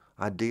one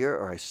idea,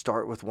 or I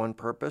start with one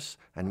purpose,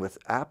 and with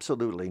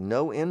absolutely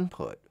no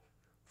input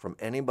from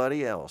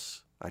anybody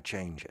else, I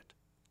change it.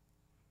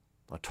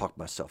 I talk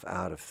myself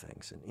out of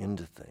things and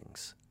into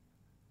things,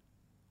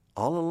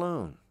 all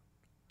alone,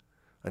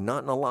 and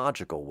not in a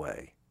logical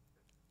way,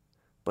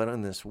 but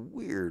in this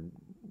weird,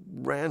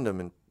 random,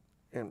 and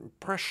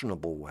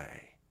impressionable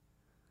way.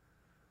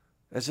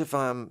 As if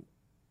I'm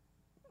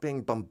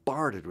being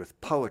bombarded with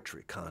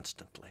poetry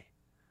constantly.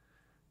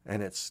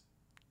 And it's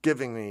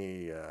giving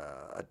me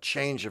a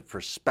change of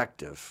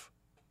perspective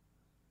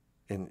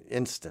in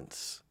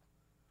instance.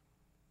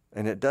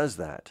 And it does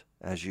that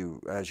as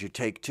you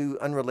take two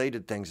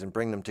unrelated things and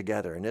bring them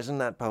together. And isn't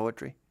that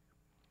poetry?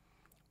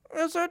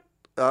 Is it?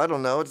 I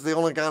don't know. It's the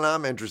only kind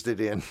I'm interested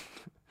in.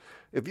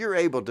 If you're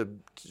able to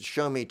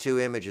show me two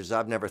images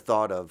I've never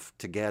thought of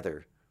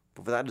together,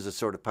 that is a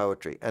sort of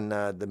poetry. And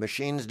the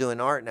machines doing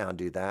art now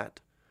do that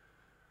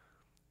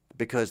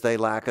because they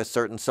lack a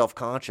certain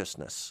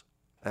self-consciousness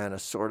and a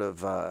sort of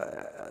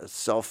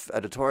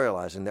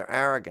self-editorializing. They're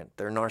arrogant.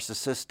 They're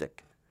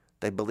narcissistic.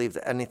 They believe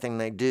that anything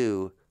they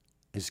do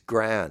is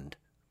grand.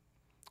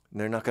 And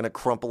they're not going to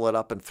crumple it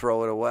up and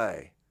throw it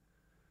away.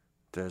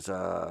 There's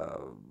a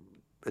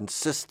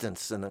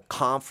insistence and a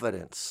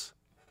confidence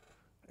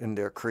in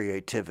their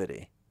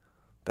creativity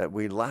that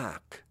we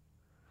lack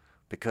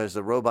because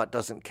the robot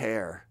doesn't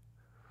care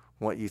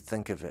what you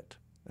think of it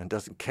and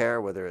doesn't care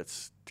whether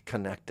it's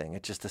connecting.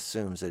 It just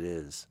assumes it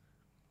is.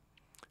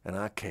 And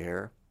I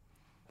care.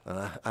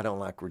 And I don't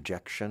like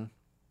rejection.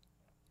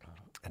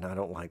 And I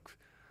don't like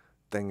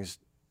things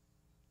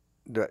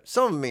that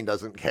some of me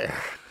doesn't care.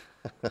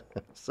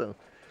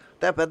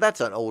 But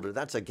that's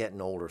a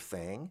getting older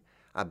thing.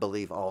 I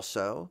believe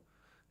also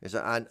is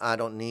that I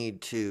don't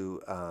need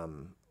to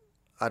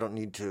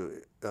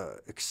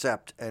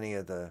accept any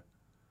of the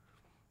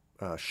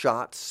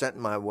shots sent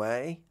my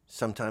way.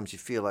 Sometimes you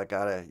feel like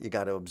you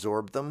got to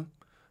absorb them.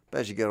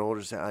 But as you get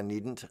older, say I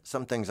needn't.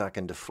 Some things I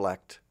can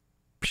deflect.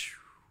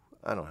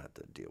 I don't have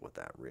to deal with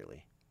that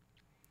really.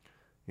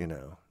 You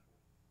know.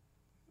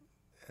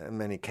 In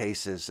many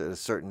cases, at a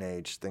certain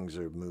age, things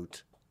are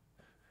moot,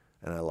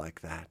 and I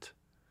like that.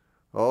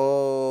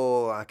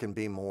 Oh, I can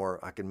be more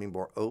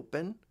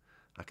open.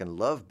 I can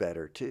love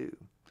better too.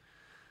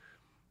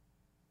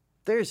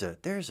 There's a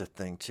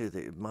thing too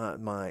that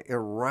my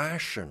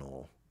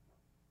irrational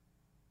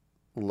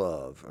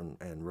love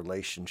and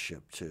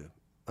relationship to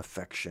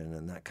affection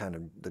and that kind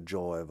of the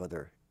joy of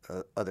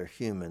other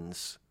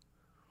humans'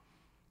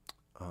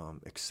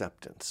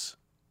 acceptance.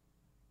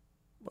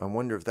 I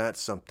wonder if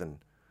that's something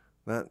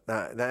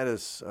that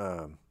is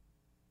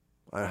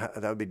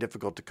that would be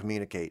difficult to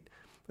communicate.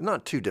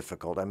 Not too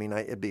difficult. I mean,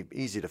 it'd be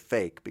easy to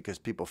fake because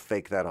people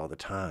fake that all the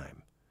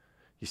time.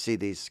 You see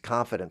these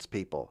confidence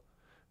people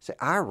say,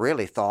 I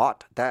really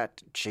thought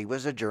that she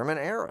was a German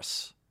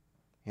heiress.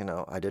 You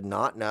know, I did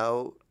not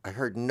know. I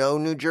heard no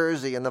New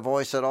Jersey in the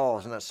voice at all.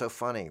 Isn't that so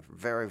funny?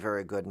 Very,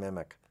 very good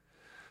mimic.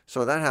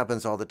 So that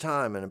happens all the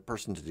time, and a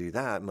person to do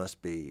that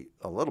must be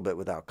a little bit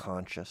without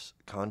conscience.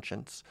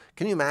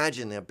 Can you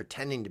imagine them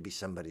pretending to be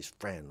somebody's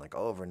friend, like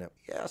over and over?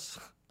 Yes.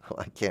 Well,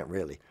 I can't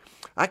really.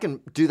 I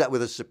can do that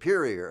with a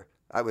superior.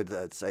 I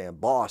would say a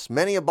boss.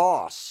 Many a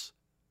boss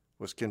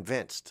was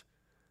convinced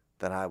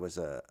that I was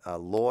a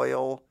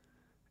loyal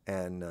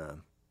and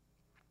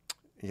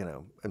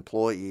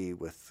employee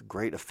with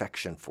great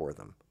affection for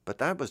them. But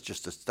that was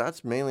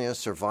that's mainly a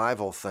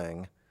survival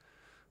thing.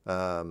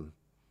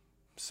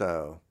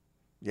 So,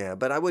 yeah,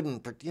 but I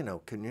wouldn't,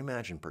 can you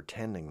imagine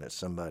pretending that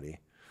somebody,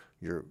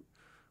 your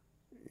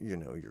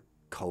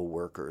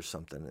co-worker or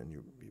something, and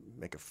you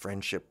make a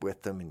friendship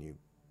with them, and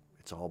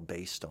it's all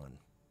based on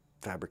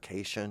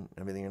fabrication,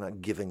 everything. You're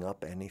not giving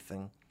up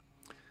anything,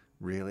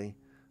 really.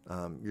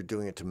 You're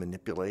doing it to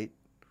manipulate.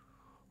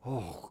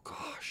 Oh,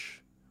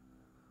 gosh.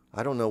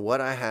 I don't know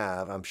what I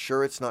have. I'm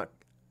sure it's not,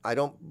 I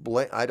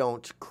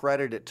don't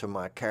credit it to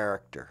my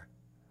character.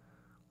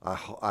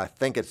 I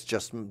think it's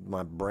just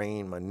my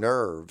brain, my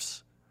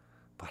nerves,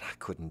 but I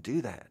couldn't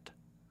do that.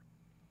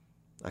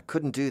 I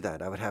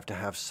would have to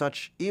have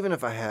even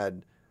if I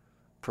had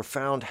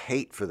profound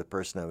hate for the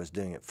person I was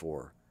doing it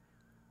for,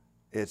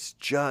 it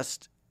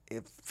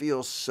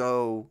feels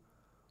so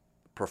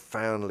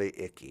profoundly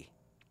icky.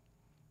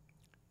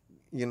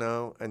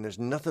 And there's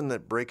nothing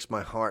that breaks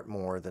my heart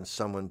more than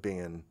someone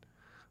being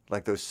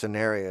like those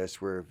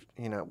scenarios where,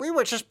 we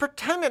were just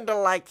pretending to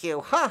like you.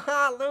 Ha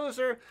ha,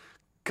 loser.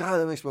 God,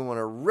 that makes me want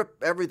to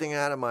rip everything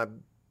out of my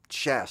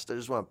chest. I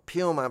just want to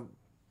peel my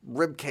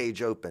rib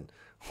cage open.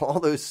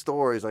 All those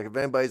stories, like if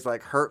anybody's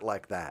like hurt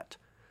like that,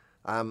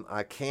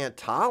 I can't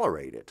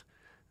tolerate it.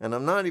 And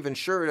I'm not even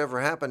sure it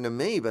ever happened to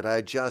me, but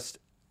I just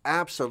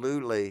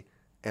absolutely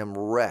am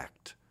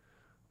wrecked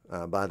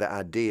by the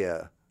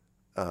idea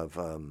of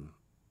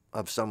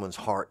someone's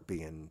heart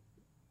being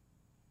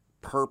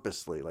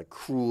purposely, like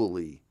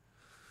cruelly,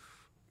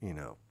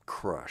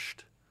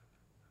 crushed.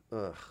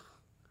 Ugh.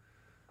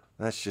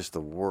 That's just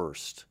the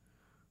worst.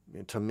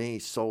 To me,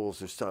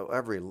 souls are so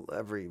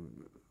every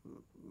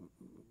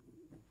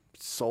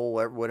soul,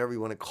 whatever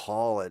you want to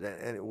call it,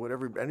 and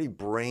whatever any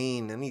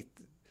brain, any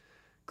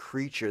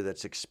creature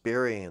that's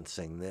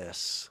experiencing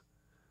this,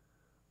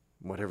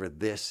 whatever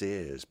this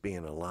is,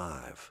 being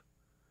alive.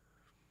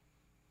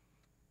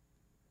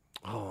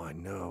 Oh, I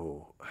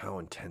know how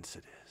intense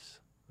it is.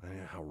 I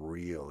know how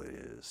real it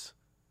is.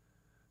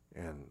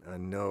 And I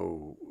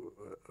know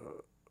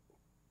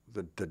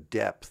the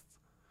depth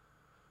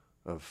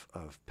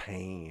of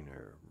pain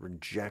or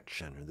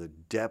rejection, or the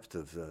depth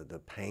of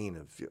the pain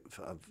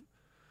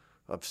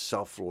of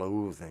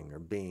self-loathing, or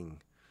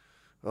being,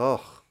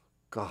 oh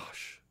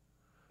gosh,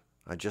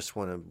 I just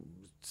want to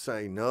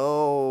say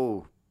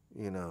no,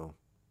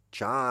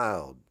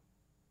 child,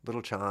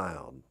 little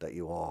child that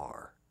you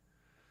are,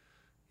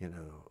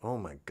 oh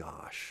my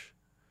gosh,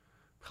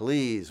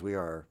 please, we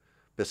are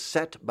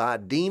beset by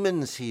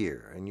demons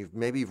here, and you've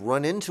maybe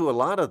run into a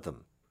lot of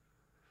them.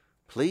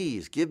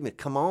 Please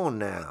come on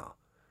now.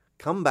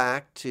 Come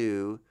back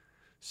to,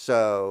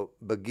 so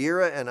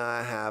Bagheera and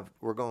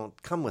we're going to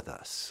come with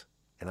us,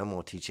 and I'm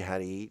going to teach you how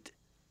to eat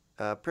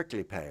a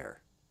prickly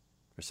pear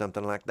or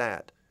something like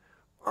that.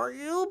 Are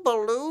you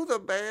Baloo the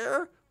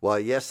bear? Well,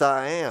 yes,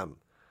 I am.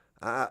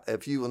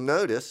 If you will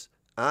notice,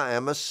 I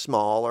am a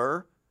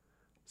smaller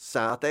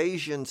South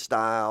Asian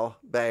style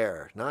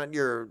bear, not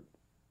your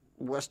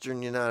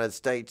Western United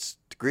States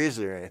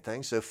grizzly or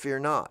anything, so fear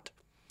not.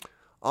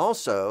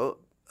 Also,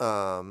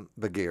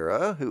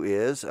 Bagheera, who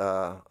is,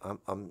 I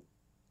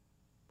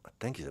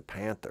think he's a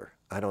panther.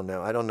 I don't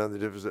know. I don't know the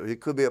difference. He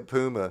could be a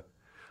puma.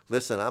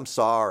 Listen, I'm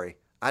sorry.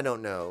 I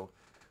don't know.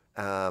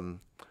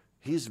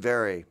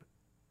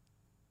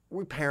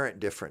 We parent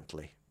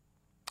differently.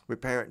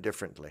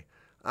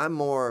 I'm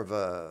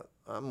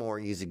more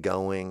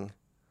easygoing,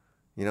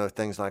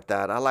 things like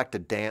that. I like to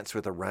dance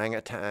with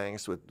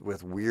orangutans,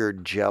 with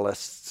weird, jealous,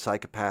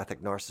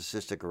 psychopathic,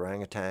 narcissistic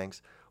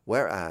orangutans,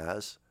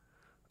 whereas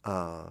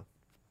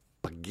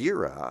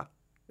Bagheera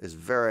is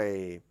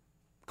very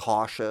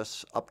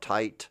cautious,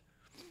 uptight,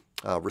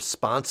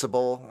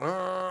 responsible,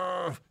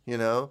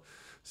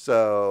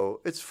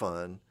 so it's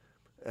fun.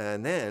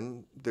 And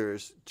then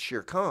there's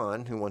Shere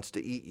Khan, who wants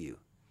to eat you.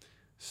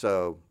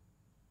 So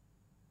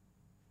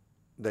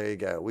there you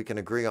go. We can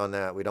agree on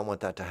that. We don't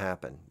want that to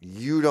happen.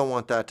 You don't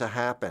want that to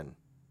happen,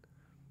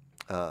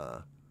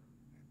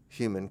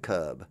 human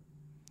cub.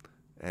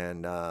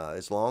 And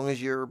as long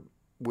as you're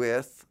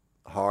with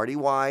Hearty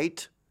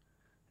White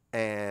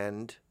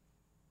and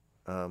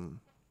Lou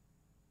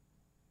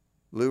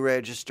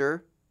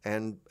Register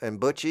and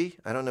Butchie,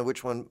 I don't know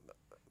which one.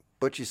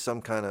 Butchie's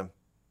some kind of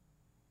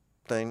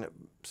thing,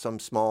 some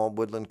small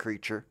woodland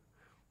creature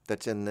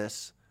that's in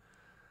this.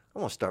 I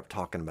want to start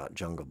talking about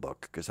Jungle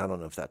Book because I don't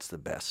know if that's the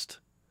best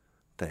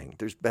thing.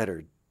 There's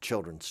better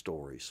children's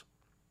stories.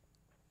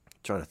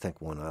 I'm trying to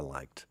think one I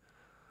liked.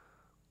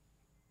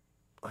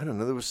 I don't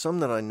know. There was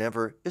some that I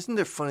never. Isn't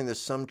it funny? There's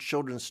some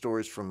children's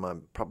stories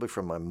probably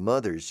from my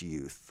mother's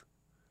youth,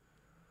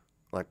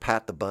 like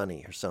Pat the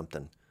Bunny or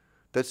something,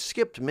 that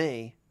skipped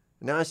me.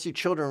 Now I see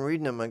children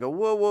reading them. I go,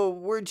 whoa,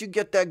 where'd you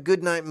get that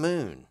Goodnight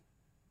Moon?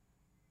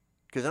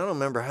 Because I don't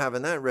remember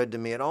having that read to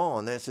me at all.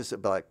 And that's just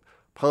like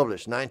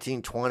published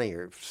 1920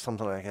 or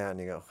something like that. And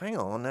you go, hang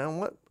on now,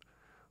 what?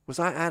 Was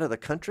I out of the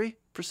country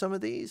for some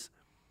of these?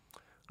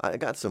 I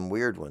got some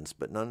weird ones,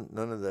 but none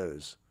of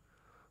those.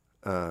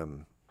 I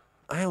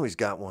always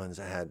got ones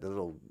that had the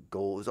little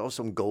gold. It was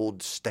also some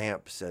gold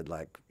stamp said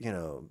like,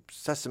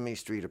 Sesame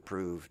Street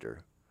approved, or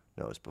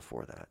no, it was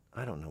before that.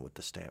 I don't know what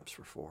the stamps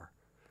were for.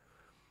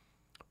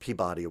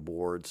 Peabody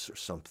Awards or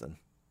something.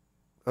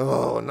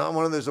 Oh, not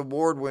one of those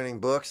award-winning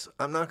books.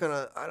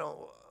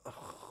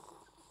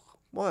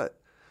 What?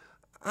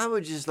 I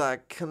would just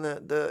like,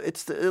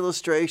 it's the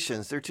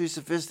illustrations. They're too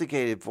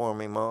sophisticated for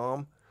me,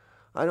 Mom.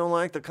 I don't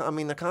like the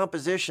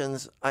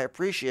compositions I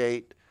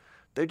appreciate.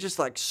 They're just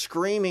like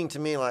screaming to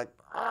me like,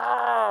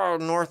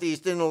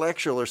 Northeast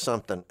Intellectual or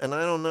something. And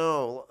I don't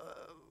know.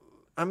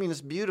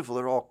 It's beautiful.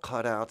 They're all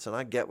cutouts and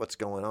I get what's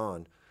going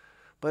on.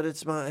 But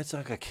it's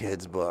like a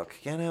kid's book.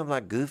 Can't have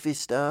like goofy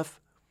stuff.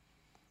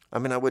 I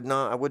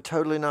would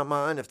totally not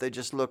mind if they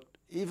just looked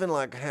even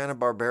like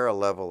Hanna-Barbera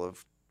level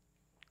of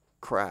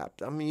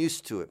crap. I'm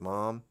used to it,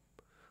 Mom.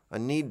 I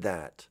need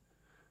that.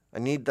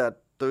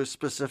 Those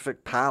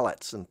specific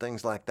palettes and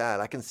things like that.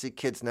 I can see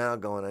kids now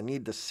going, I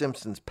need the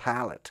Simpsons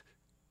palette.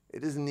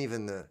 It isn't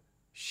even the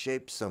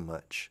shape so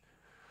much.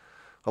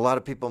 A lot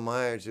of people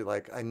my age are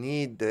like, I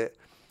need the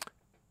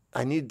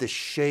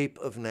shape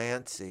of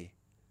Nancy.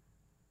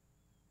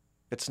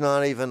 It's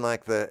not even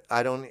like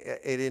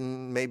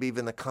maybe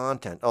even the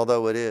content,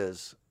 although it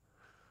is.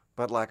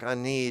 But like, I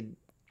need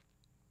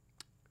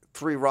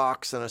 3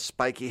 rocks and a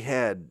spiky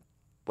head,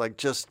 like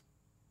just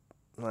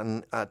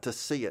to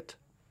see it.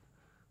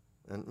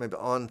 And maybe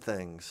on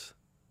things.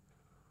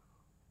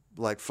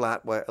 Like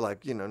flatware,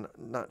 like,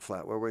 not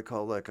flatware, what we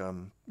call like,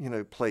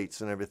 plates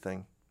and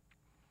everything.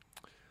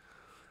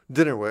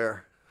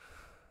 Dinnerware.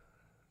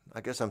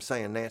 I guess I'm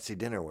saying Nancy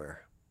Dinnerware.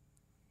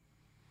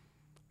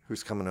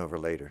 Who's coming over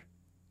later?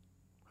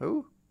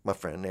 Who? My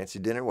friend Nancy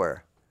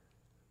Dinnerware.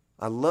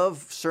 I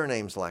love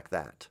surnames like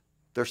that.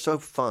 They're so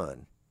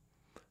fun.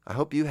 I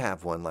hope you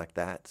have one like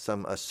that.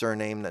 A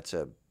surname that's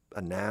a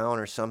noun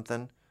or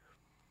something.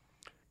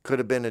 Could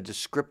have been a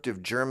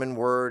descriptive German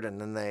word and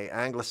then they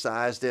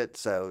anglicized it.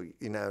 So,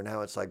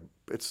 now it's like,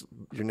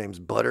 your name's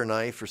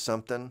Butterknife or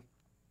something.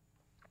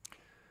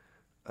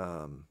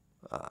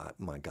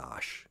 My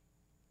gosh.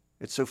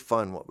 It's so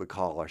fun what we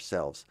call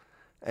ourselves.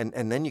 And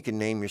then you can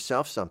name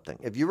yourself something.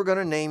 If you were going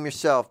to name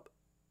yourself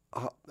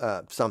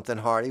something,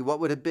 Hearty, what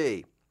would it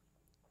be?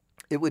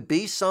 It would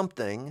be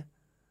something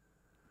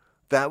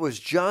that was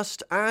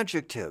just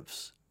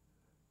adjectives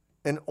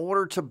in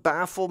order to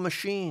baffle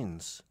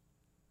machines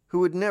who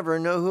would never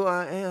know who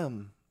I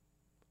am.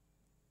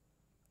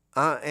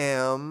 I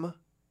am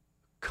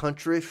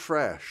country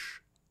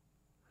fresh.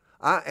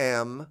 I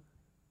am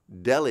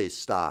deli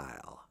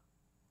style.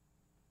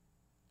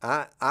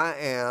 I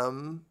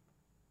am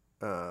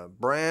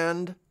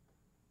brand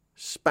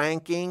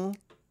spanking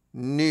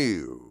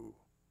new.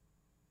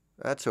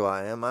 That's who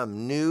I am.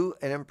 I'm new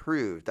and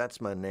improved. That's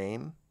my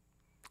name.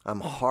 I'm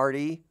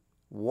Hearty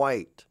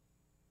White.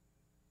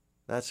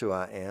 That's who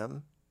I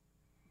am.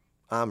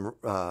 I'm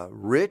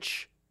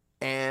rich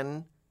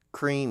and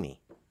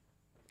creamy.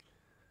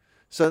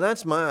 So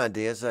that's my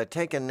idea. Is I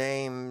take a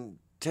name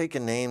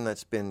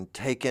that's been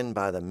taken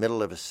by the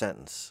middle of a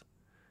sentence.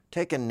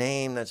 Take a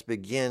name that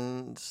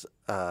begins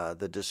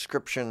the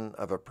description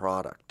of a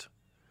product.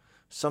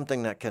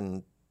 Something that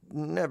can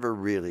never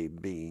really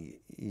be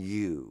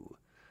you.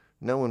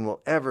 No one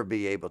will ever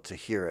be able to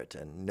hear it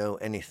and know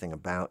anything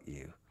about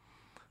you.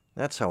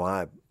 That's how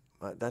I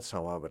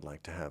would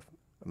like to have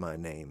my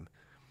name.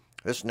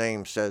 This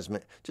name says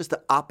just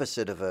the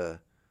opposite of a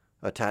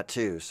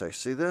tattoo. So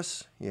see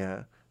this?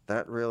 Yeah,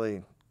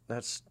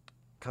 that's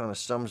kind of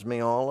sums me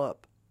all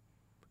up.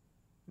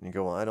 And you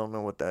go, well, I don't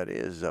know what that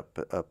is. A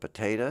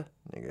potato?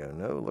 And you go,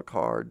 no, look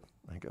hard.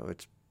 I go,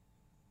 it's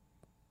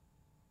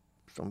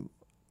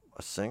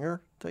a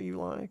singer that you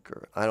like,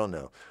 or I don't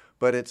know.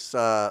 But it's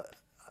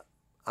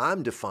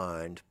I'm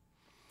defined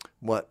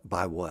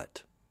by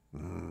what?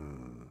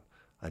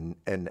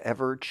 An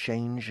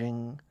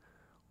ever-changing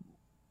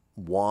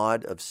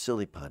wad of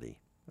silly putty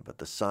about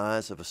the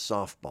size of a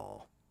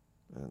softball.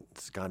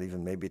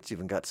 And maybe it's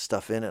even got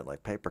stuff in it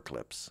like paper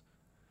clips.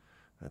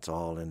 That's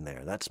all in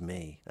there. That's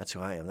me. That's who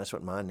I am. That's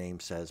what my name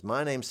says.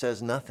 My name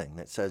says nothing.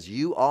 It says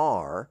you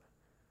are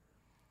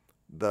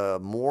the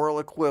moral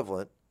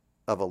equivalent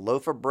of a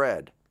loaf of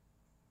bread.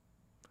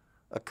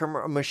 A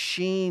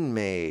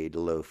machine-made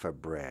loaf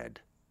of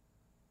bread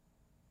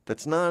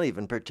that's not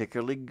even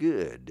particularly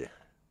good.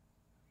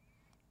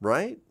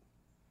 Right?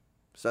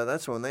 So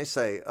that's when they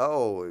say,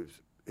 oh,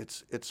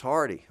 it's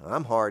Hearty.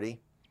 I'm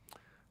Hearty.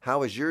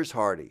 How is yours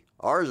Hearty?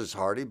 Ours is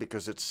Hearty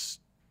because it's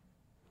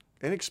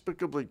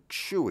inexplicably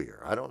chewier.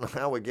 I don't know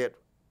how we get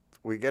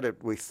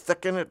it. We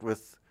thicken it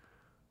with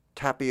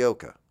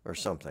tapioca or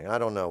something. I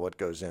don't know what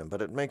goes in,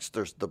 but it makes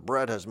the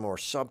bread has more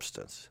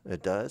substance.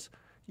 It does?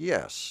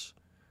 Yes.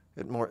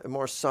 It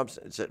more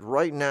substance.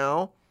 Right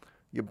now,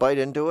 you bite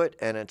into it,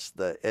 and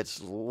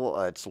it's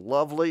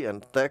lovely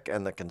and thick,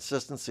 and the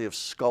consistency of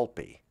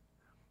Sculpey.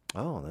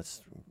 Oh,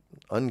 that's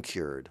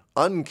uncured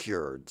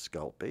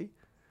Sculpey.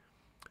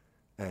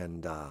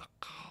 And I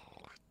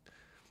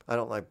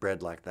don't like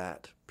bread like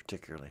that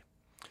particularly.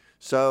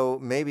 So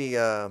maybe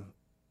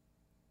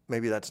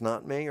that's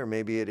not me, or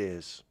maybe it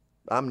is.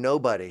 I'm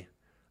nobody.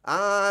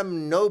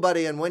 I'm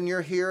nobody, and when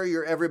you're here,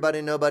 you're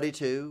everybody nobody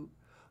too.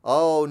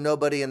 Oh,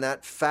 nobody in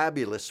that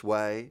fabulous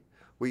way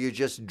where you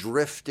just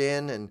drift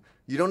in and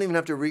you don't even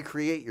have to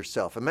recreate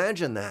yourself.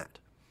 Imagine that.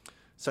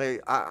 Say,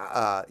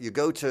 you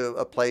go to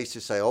a place,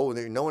 you say, oh,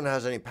 no one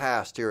has any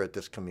past here at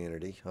this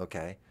community.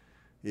 Okay.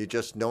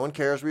 No one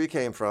cares where you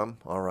came from.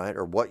 All right.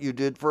 Or what you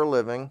did for a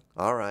living.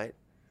 All right.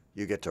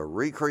 You get to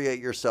recreate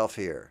yourself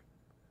here.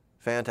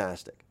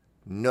 Fantastic.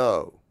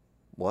 No.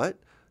 What?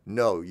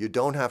 No, you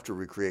don't have to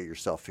recreate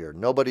yourself here.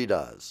 Nobody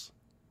does.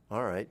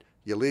 All right.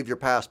 You leave your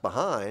past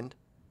behind.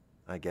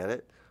 I get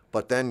it.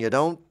 But then you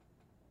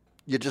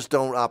just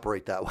don't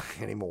operate that way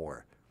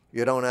anymore.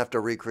 You don't have to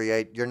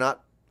recreate. You don't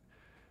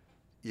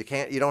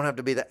have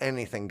to be the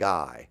anything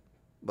guy.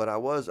 But I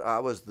was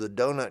the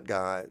donut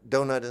guy,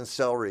 donut and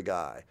celery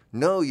guy.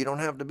 No, you don't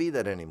have to be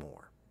that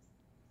anymore.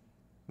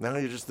 Now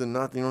you're just you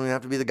don't even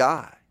have to be the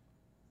guy.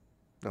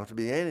 You don't have to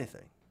be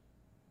anything.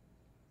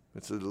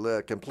 It's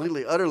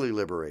completely, utterly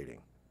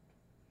liberating.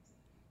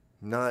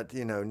 Not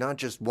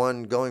just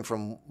going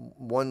from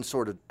one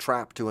sort of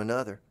trap to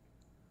another.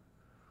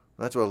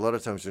 That's what a lot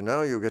of times you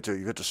know. You get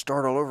to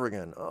start all over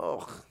again.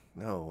 Oh,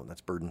 no,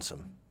 that's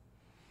burdensome.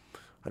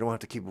 I don't have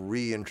to keep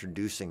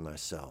reintroducing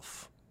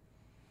myself.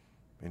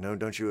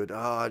 Don't you?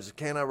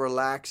 Can't I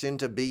relax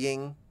into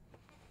being?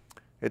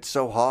 It's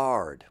so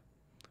hard.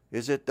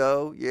 Is it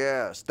though?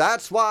 Yes.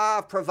 That's why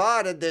I've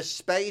provided this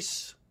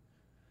space.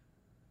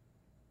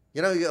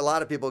 A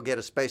lot of people get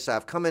a space.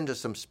 I've come into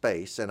some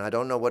space, and I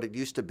don't know what it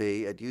used to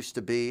be. It used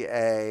to be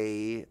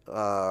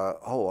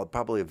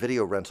probably a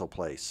video rental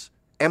place.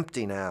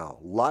 Empty now.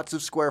 Lots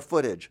of square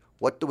footage.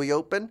 What do we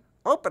open?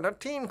 Open a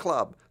teen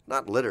club.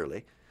 Not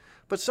literally,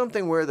 but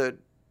something where the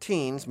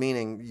teens,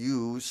 meaning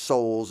you,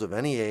 souls of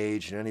any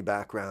age and any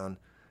background,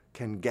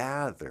 can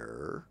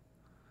gather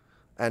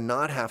and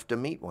not have to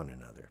meet one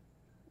another.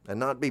 And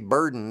not be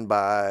burdened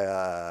by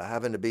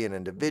having to be an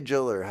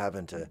individual or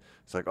having to,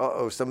 it's like,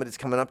 somebody's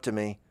coming up to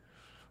me.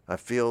 I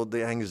feel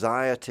the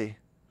anxiety.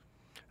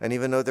 And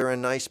even though they're a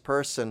nice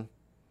person,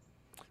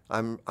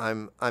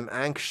 I'm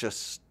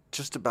anxious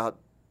just about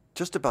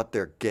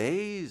their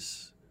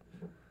gaze.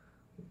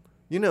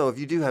 You know, if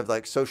you do have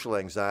like social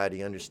anxiety,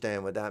 you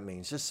understand what that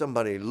means. Just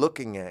somebody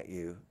looking at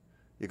you.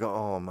 You go,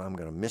 oh, I'm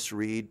going to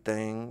misread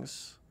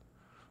things.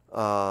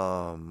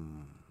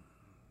 I'm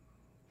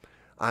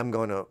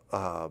going to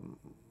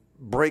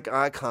break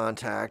eye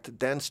contact,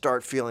 then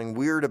start feeling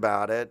weird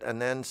about it,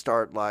 and then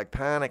start like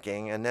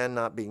panicking, and then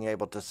not being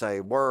able to say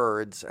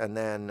words, and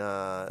then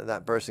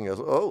that person goes,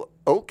 oh,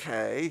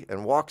 okay,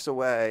 and walks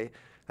away,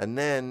 and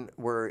then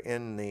we're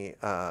in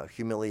the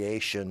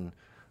humiliation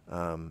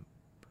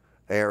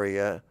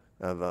area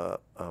of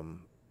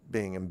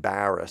being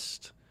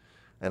embarrassed.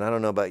 And I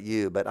don't know about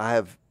you, but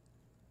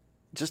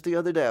just the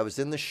other day I was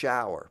in the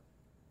shower,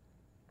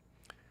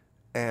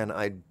 and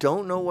I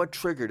don't know what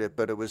triggered it,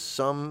 but it was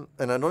and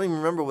I don't even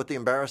remember what the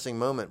embarrassing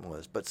moment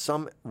was, but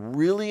some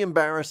really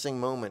embarrassing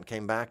moment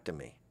came back to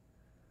me.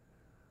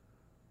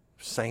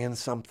 Saying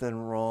something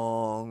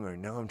wrong, or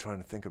now I'm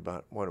trying to think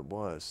about what it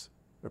was.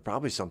 Or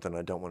probably something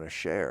I don't want to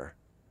share.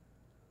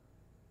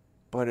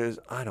 But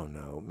I don't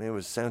know, maybe it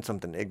was saying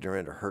something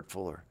ignorant or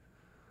hurtful,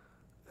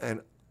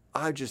 and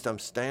I'm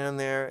standing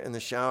there in the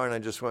shower, and I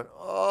just went,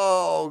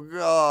 oh,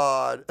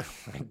 God.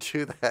 I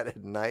do that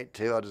at night,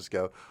 too. I'll just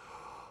go,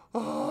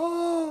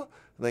 oh,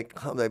 they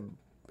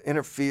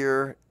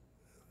interfere,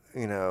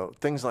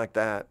 things like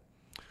that.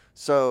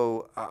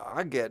 So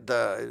I get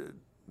the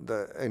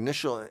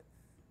initial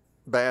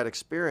bad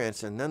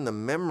experience, and then the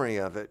memory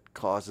of it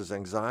causes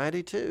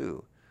anxiety,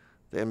 too.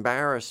 The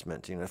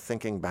embarrassment,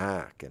 thinking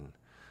back. And,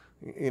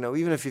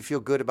 even if you feel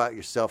good about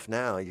yourself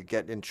now, you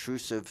get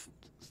intrusive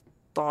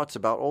thoughts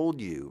about old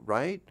you,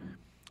 right?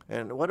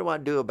 And what do I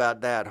do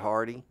about that,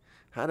 Hearty?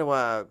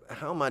 How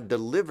am I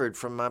delivered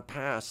from my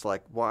past?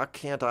 Like, why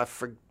can't I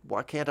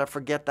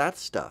forget that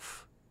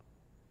stuff?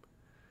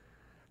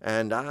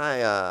 And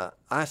I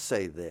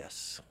say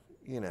this,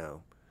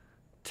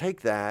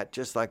 take that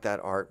just like that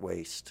art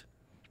waste,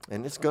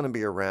 and it's going to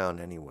be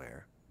around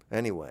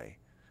anyway,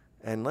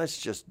 and let's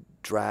just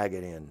drag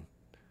it in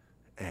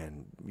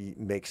and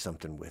make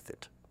something with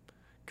it,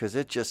 because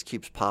it just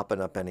keeps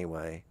popping up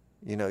anyway.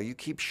 You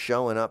keep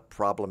showing up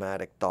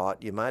problematic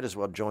thought. You might as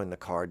well join the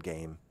card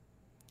game.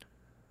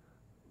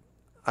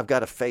 I've got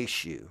to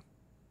face you.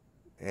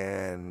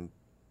 And,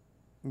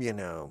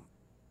 the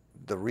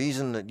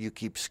reason that you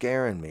keep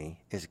scaring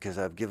me is because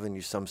I've given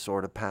you some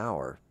sort of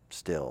power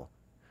still.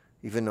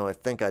 Even though I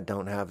think I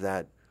don't have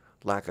that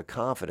lack of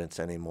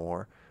confidence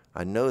anymore,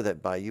 I know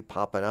that by you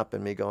popping up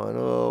and me going,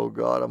 oh,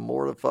 God, I'm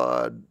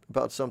mortified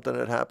about something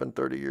that happened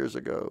 30 years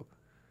ago.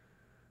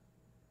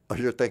 Or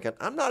you're thinking,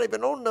 I'm not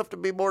even old enough to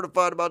be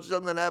mortified about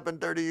something that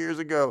happened 30 years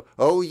ago.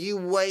 Oh, you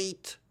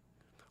wait,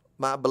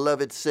 my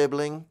beloved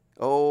sibling.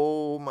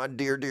 Oh, my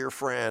dear, dear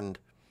friend.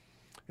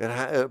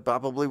 It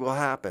probably will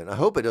happen. I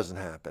hope it doesn't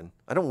happen.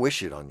 I don't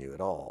wish it on you at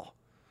all.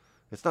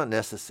 It's not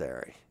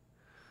necessary.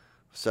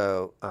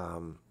 So, I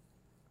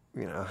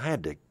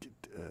had to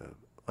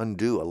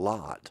undo a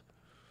lot.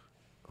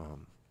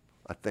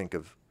 I think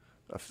of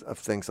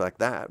things like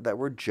that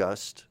were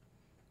just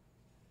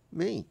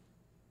me.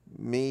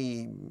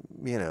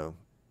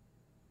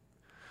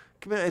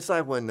 It's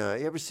like when you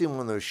ever seen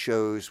one of those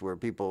shows where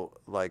people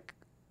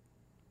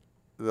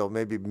they'll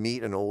maybe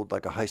meet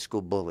a high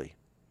school bully,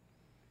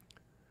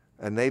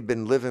 and they've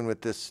been living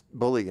with this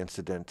bully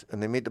incident,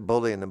 and they meet the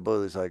bully, and the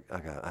bully's like,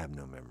 I have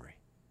no memory.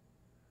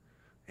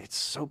 It's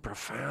so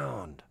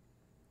profound.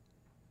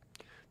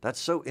 That's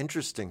so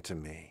interesting to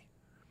me,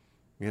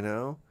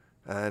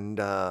 and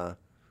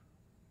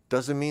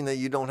doesn't mean that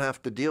you don't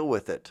have to deal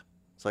with it.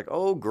 It's like,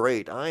 oh,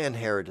 great, I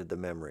inherited the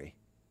memory.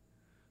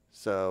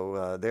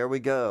 So there we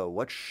go.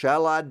 What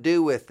shall I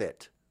do with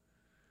it?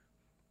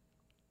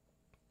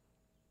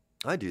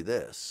 I do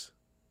this,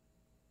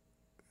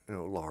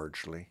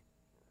 largely,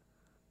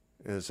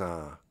 is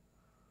I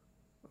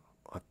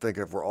think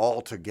if we're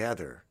all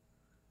together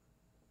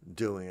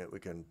doing it, we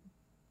can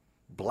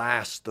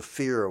blast the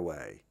fear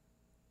away.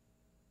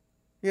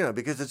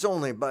 Because it's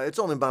only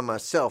by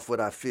myself would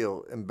I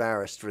feel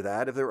embarrassed for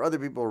that. If there were other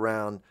people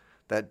around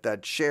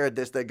that shared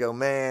this, they go,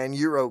 man,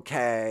 you're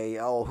okay.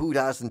 Oh, who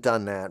hasn't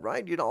done that,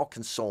 right? You'd all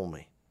console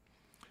me.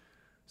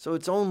 So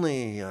it's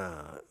only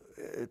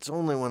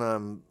when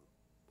I'm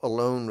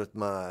alone with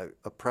my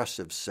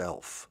oppressive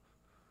self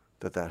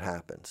that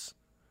happens.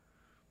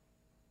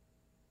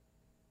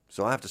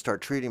 So I have to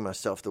start treating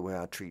myself the way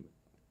I treat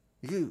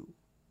you,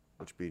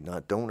 which would be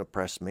not, don't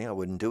oppress me. I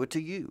wouldn't do it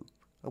to you.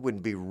 I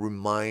wouldn't be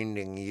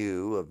reminding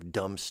you of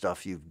dumb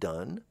stuff you've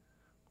done.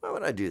 Why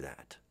would I do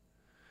that?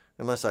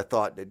 Unless I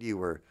thought that you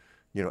were,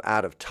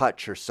 out of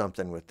touch or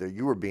something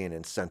you were being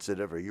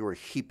insensitive, or you were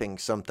heaping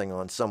something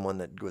on someone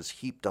that was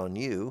heaped on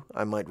you.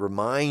 I might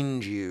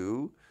remind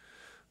you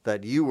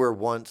that you were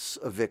once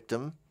a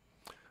victim,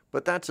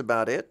 but that's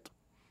about it.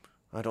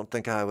 I don't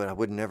think I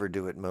would never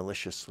do it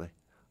maliciously.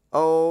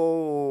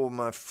 Oh,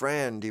 my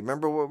friend, do you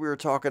remember what we were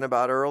talking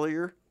about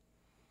earlier?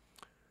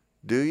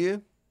 Do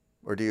you?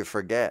 Or do you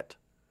forget?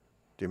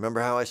 Do you remember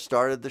how I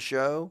started the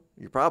show?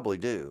 You probably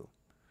do.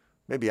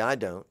 Maybe I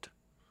don't.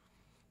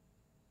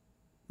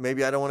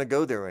 maybe I don't want to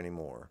go there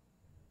anymore.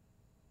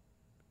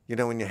 You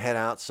know, when you head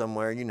out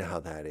somewhere, you know how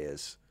that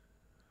is.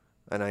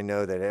 And I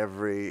know that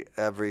every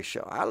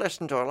show, I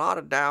listen to a lot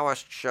of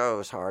Taoist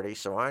shows, Hearty,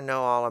 so I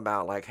know all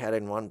about like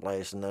heading one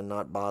place and then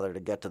not bother to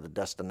get to the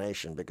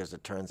destination because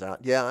it turns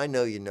out, yeah, I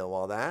know you know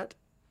all that.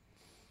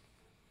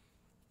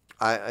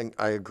 I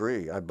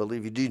agree. I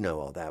believe you do know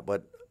all that.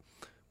 But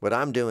what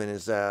I'm doing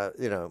is,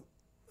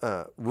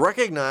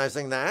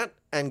 recognizing that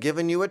and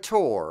giving you a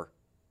tour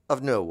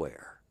of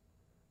nowhere.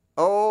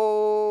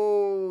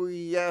 Oh,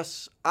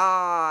 yes,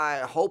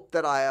 I hope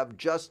that I have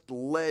just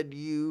led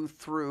you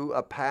through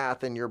a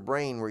path in your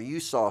brain where you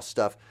saw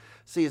stuff.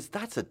 See,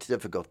 that's a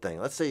difficult thing.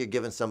 Let's say you're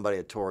giving somebody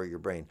a tour of your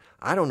brain.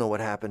 I don't know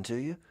what happened to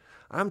you.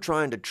 I'm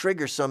trying to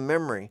trigger some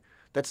memory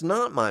that's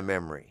not my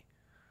memory.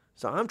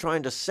 So I'm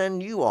trying to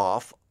send you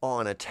off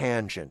on a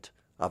tangent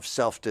of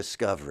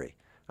self-discovery.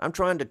 I'm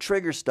trying to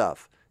trigger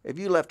stuff. If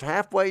you left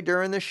halfway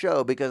during the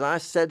show because I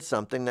said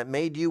something that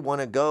made you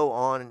want to go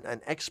on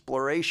an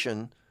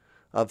exploration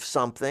of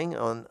something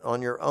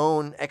on your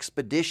own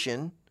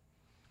expedition,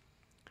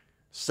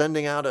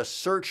 sending out a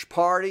search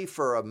party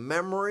for a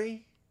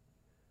memory,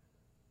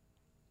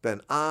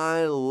 then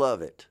I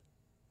love it.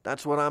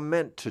 That's what I'm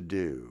meant to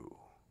do.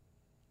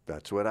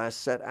 That's what I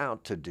set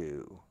out to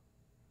do.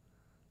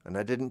 And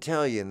I didn't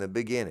tell you in the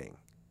beginning.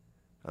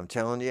 I'm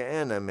telling you,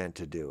 and I meant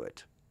to do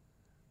it.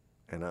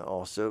 And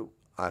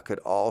I could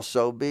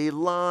also be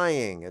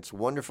lying. It's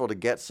wonderful to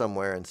get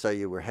somewhere and say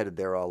you were headed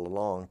there all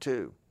along,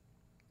 too.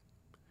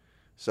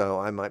 So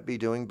I might be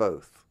doing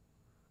both.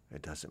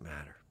 It doesn't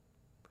matter.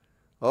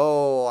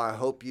 Oh, I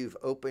hope you've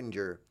opened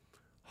your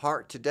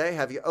heart today.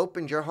 Have you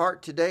opened your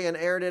heart today and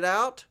aired it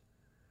out?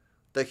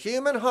 The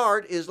human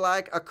heart is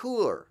like a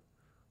cooler.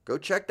 Go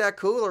check that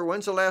cooler.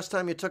 When's the last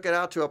time you took it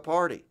out to a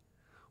party?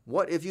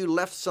 What if you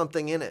left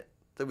something in it?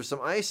 There was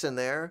some ice in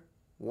there.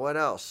 What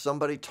else?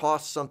 Somebody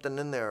tossed something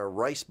in there, a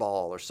rice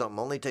ball or something.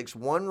 Only takes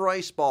one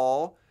rice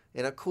ball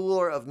in a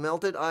cooler of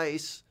melted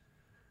ice.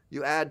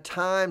 You add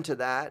time to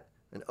that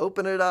and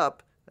open it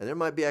up, and there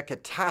might be a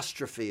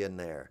catastrophe in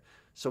there.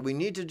 So we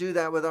need to do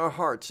that with our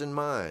hearts and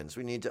minds.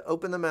 We need to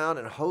open them out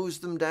and hose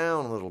them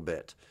down a little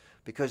bit.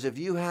 Because if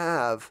you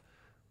have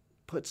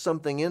put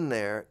something in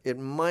there, it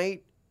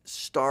might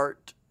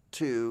start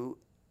to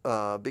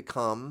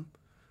become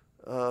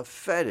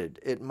fetid.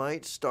 It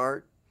might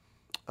start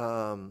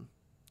to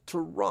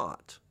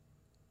rot.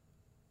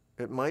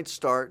 It might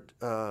start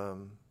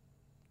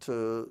what's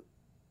the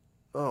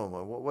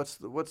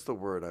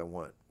word I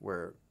want?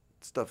 Where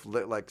stuff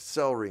like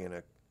celery in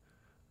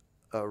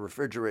a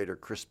refrigerator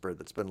crisper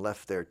that's been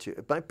left there too.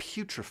 It might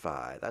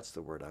putrefy. That's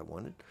the word I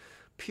wanted.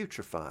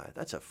 Putrefy.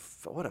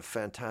 What a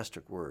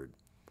fantastic word.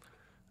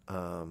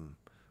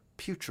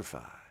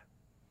 Putrefy.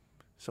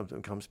 Something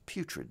becomes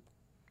putrid.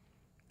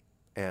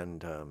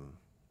 And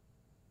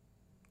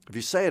if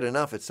you say it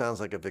enough, it sounds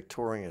like a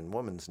Victorian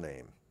woman's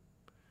name.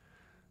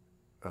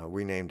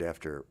 We named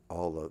after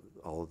all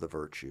of the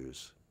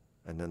virtues.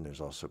 And then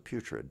there's also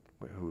putrid,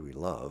 who we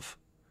love.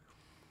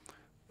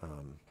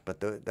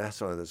 But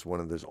that's one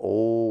of those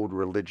old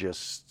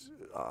religious,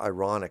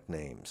 ironic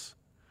names.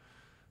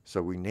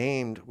 So we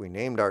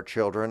named our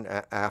children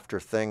after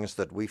things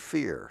that we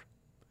fear.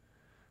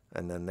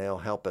 And then they'll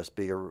help us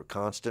be a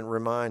constant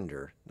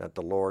reminder that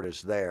the Lord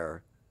is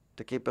there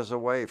to keep us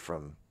away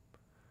from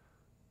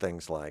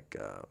things like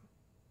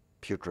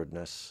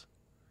putridness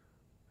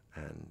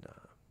and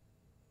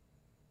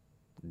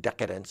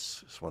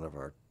decadence is one of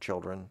our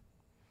children.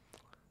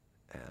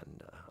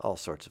 And all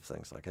sorts of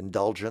things like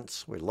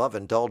indulgence. We love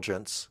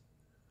indulgence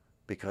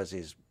because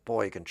he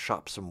can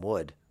chop some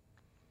wood.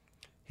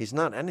 He's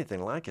not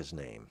anything like his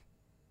name.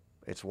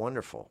 It's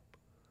wonderful.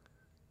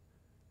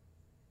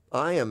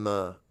 I am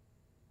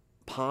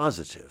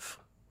positive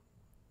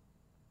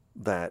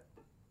that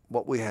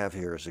what we have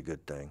here is a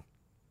good thing.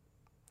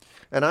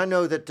 And I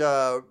know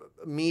that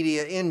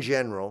media in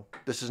general,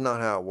 this is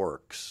not how it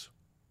works.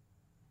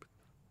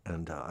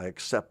 And I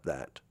accept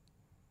that.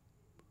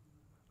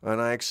 And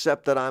I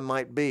accept that I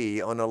might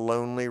be on a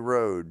lonely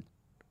road.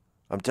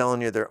 I'm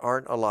telling you, there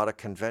aren't a lot of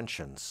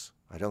conventions.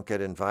 I don't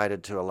get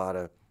invited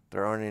to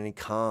there aren't any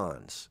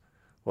cons.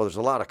 Well, there's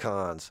a lot of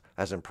cons,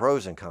 as in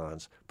pros and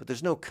cons, but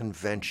there's no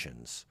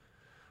conventions.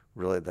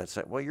 Really, that's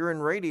it. Well, you're in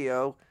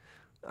radio.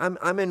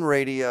 I'm in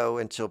radio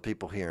until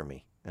people hear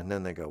me. And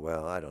then they go,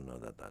 well, I don't know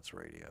that that's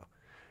radio.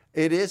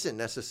 It isn't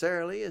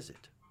necessarily, is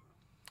it?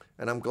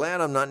 And I'm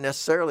glad I'm not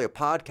necessarily a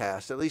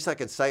podcast. At least I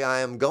can say I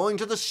am going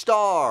to the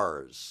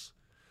stars.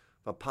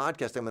 A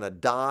podcast, I'm going to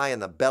die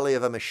in the belly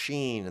of a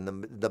machine, in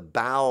the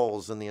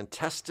bowels and the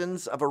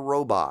intestines of a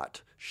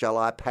robot. Shall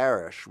I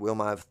perish? Will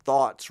my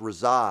thoughts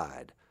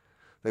reside?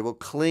 They will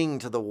cling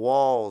to the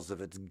walls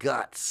of its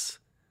guts.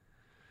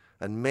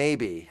 And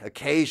maybe,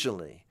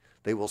 occasionally,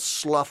 they will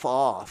slough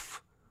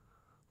off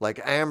like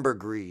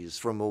ambergris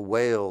from a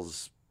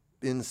whale's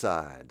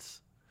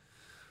insides.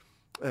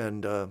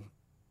 And,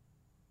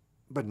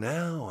 but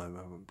now I'm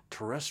on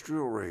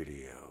terrestrial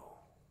radio.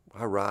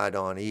 I ride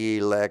on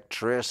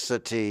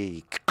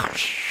electricity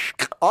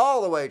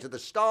all the way to the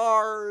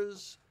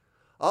stars,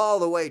 all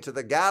the way to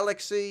the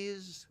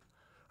galaxies.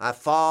 I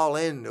fall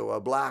into a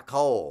black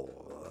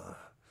hole.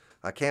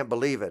 I can't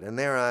believe it. And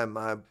there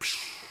I'm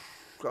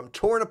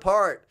torn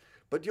apart.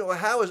 But,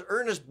 how is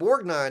Ernest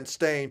Borgnine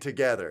staying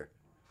together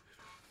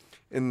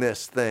in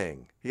this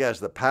thing? He has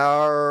the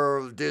power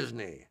of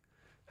Disney,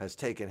 has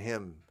taken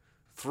him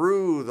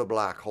through the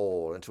black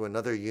hole into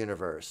another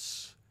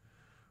universe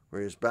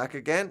where he's back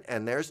again.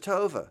 And there's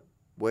Tova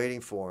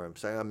waiting for him,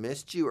 saying, I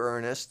missed you,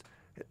 Ernest.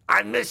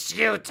 I miss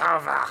you,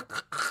 Tova.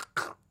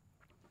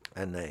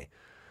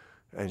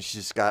 And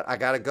she's got, I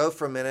got to go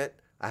for a minute.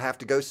 I have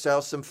to go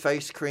sell some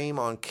face cream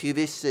on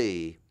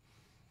QVC.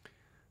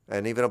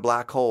 And even a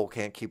black hole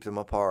can't keep them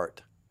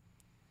apart.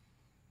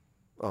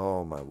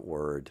 Oh, my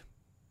word.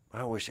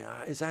 I wish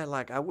I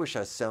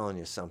was selling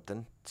you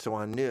something so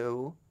I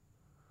knew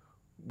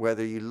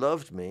whether you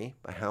loved me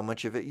by how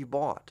much of it you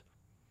bought.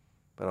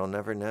 But I'll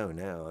never know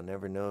now. I'll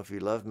never know if you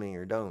love me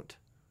or don't.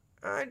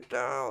 I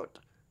don't.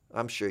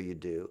 I'm sure you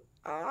do.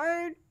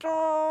 I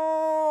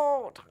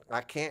don't.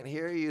 I can't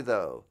hear you,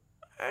 though.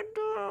 I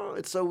don't.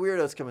 It's so weird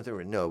it's coming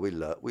through. No, we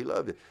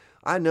love you.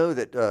 I know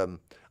that,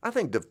 I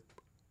think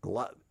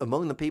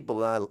among the people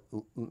that I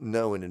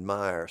know and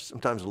admire,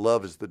 sometimes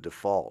love is the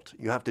default.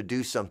 You have to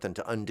do something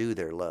to undo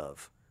their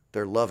love.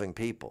 They're loving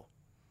people.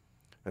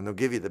 And they'll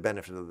give you the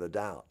benefit of the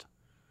doubt.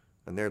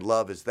 And their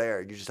love is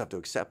there. You just have to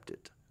accept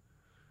it.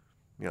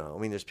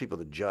 There's people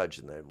that judge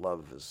and their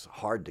love is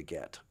hard to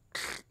get.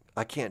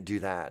 I can't do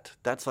that.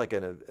 That's like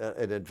an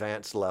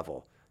advanced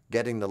level,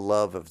 getting the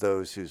love of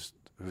those whose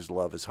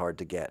love is hard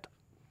to get.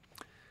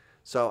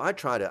 So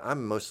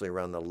I'm mostly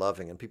around the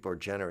loving, and people are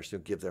generous who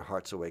give their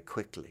hearts away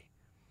quickly.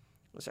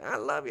 I say, I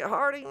love you,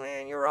 Hearty,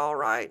 man, you're all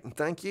right. And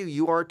thank you,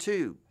 you are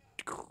too.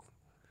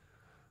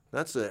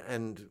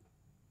 And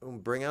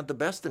bring out the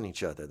best in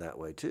each other that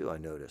way too, I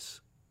notice.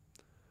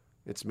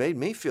 It's made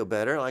me feel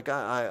better. Like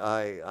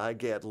I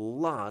get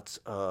lots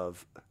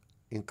of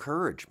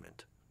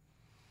encouragement.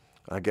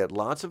 I get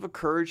lots of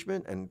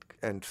encouragement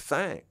and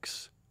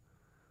thanks.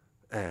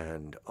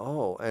 And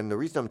the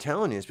reason I'm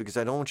telling you is because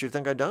I don't want you to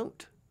think I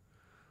don't.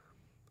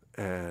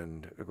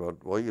 And I go,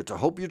 well, I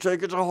hope you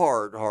take it to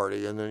heart,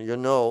 Hearty. And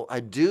then, I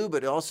do,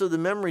 but also the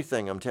memory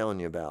thing I'm telling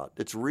you about.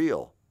 It's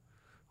real.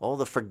 All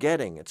the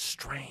forgetting, it's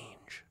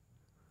strange.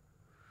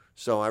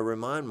 So I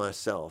remind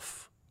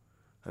myself,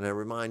 and I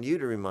remind you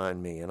to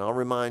remind me, and I'll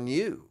remind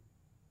you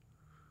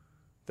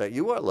that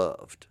you are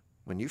loved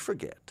when you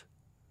forget.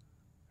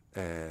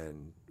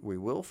 And we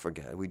will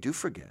forget. We do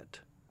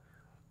forget.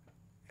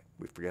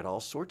 We forget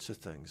all sorts of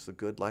things. The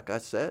good, like I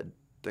said,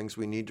 things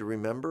we need to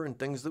remember and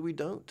things that we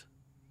don't.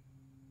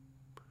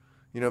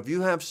 If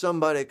you have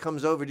somebody that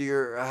comes over to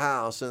your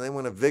house and they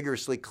want to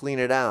vigorously clean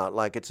it out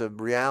like it's a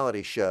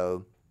reality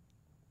show,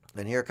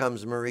 and here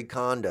comes Marie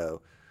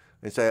Kondo,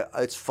 and say,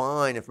 it's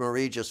fine if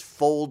Marie just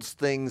folds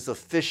things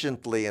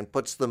efficiently and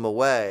puts them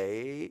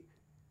away,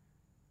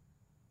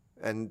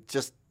 and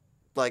just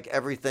like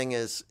everything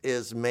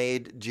is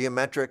made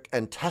geometric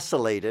and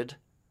tessellated,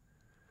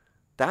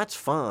 that's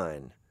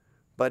fine.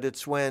 But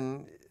it's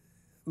when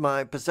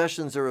my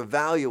possessions are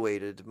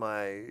evaluated,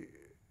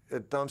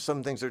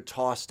 some things are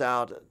tossed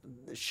out,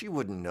 she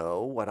wouldn't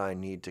know what I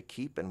need to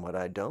keep and what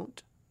I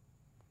don't.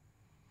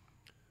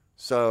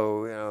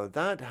 So,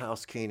 that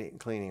house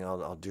cleaning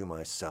I'll do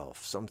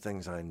myself. Some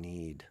things I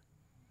need.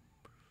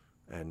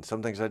 And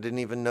some things I didn't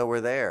even know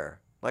were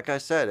there. Like I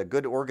said, a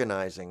good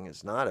organizing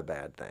is not a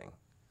bad thing.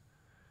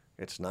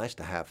 It's nice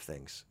to have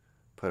things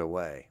put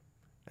away.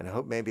 And I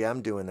hope maybe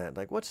I'm doing that.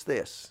 Like, what's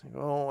this?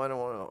 Oh, I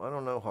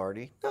don't know,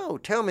 Hearty. No,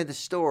 tell me the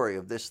story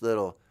of this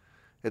little,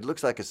 it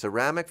looks like a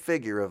ceramic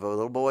figure of a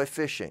little boy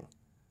fishing.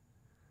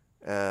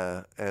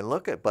 And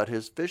but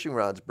his fishing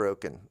rod's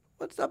broken.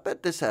 I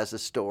bet this has a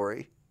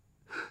story.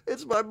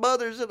 It's my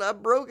mother's and I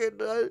broke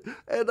it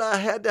and I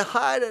had to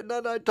hide it, and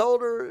then I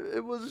told her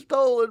it was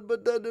stolen,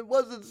 but then it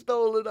wasn't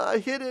stolen. I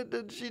hid it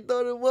and she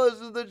thought it was,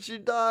 and then she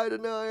died,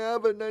 and now I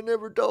have it and I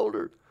never told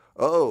her.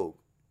 Oh,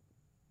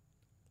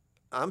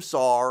 I'm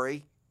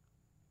sorry.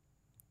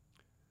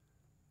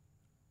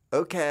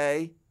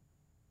 Okay.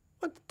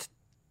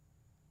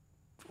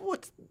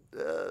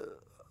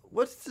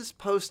 What's this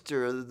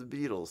poster of the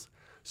Beatles?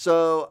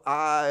 So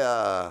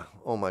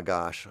oh my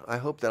gosh, I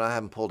hope that I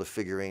haven't pulled a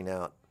figurine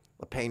out.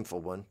 A painful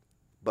one,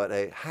 but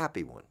a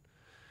happy one.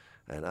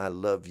 And I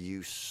love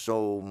you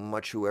so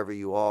much, whoever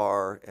you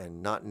are,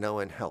 and not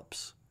knowing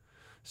helps.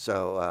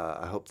 So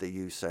I hope that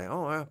you say,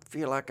 oh, I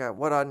feel like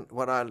what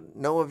I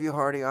know of you,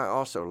 Hearty, I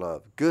also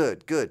love.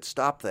 Good.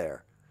 Stop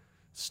there.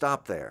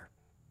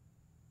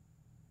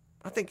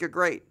 I think you're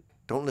great.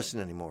 Don't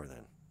listen anymore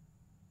then.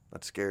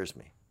 That scares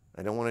me.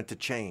 I don't want it to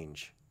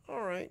change.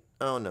 All right.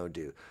 Oh, no,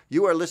 do.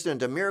 You are listening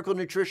to Miracle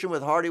Nutrition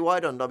with Hearty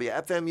White on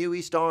WFMU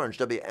East Orange,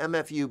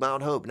 WMFU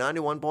Mount Hope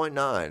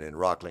 91.9 in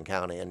Rockland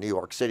County and New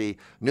York City,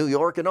 New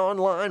York, and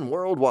online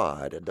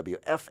worldwide at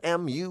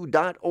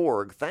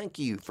WFMU.org. Thank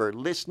you for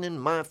listening,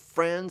 my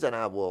friends, and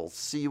I will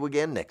see you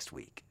again next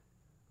week.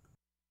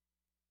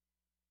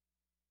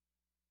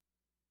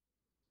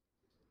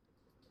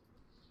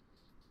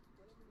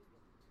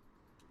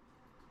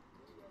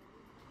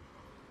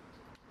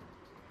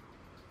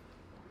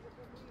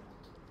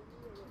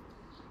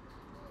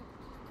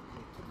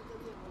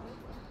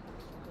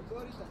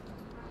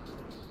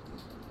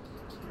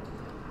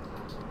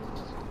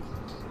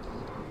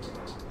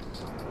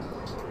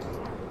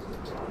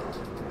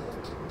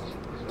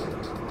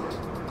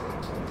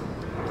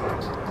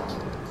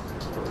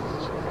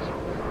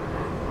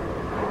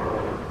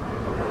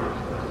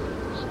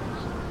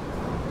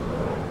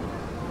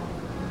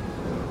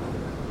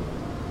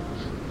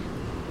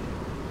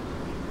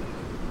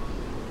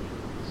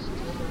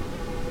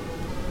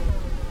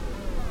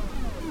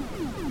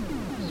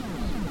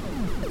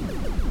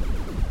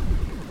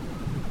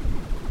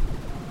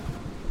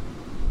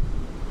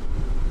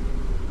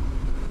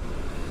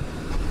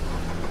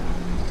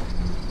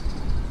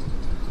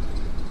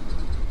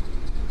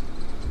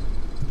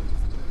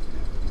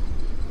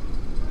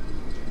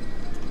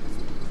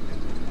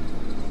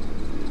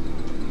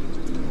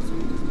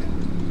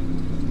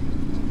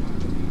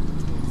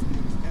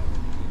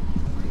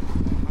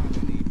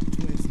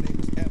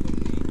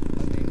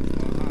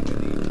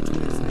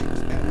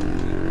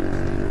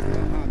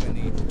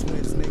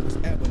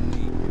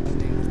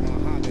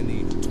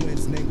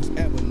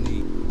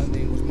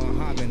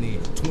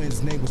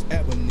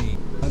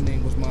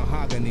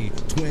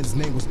 Twins'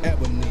 name was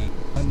Ebony.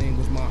 Her name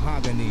was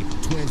Mahogany.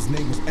 Twins'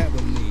 name was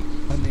Ebony.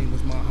 Her name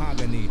was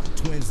Mahogany.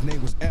 Twins'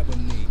 name was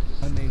Ebony.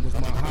 Her name was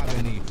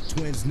Mahogany.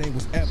 Twins' name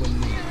was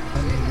Ebony.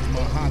 Her name was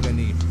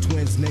Mahogany.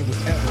 Twins' name was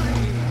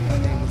Ebony. Her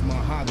name was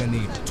Mahogany.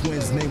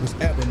 Twins' name was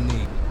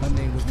Ebony. Her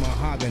name was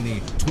Mahogany.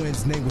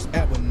 Twins' name was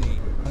Ebony.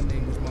 Her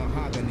name was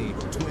Mahogany.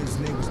 Twins'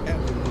 name was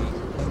Ebony.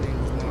 Her name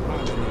was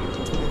Mahogany.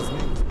 Twins'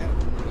 name was Ebony.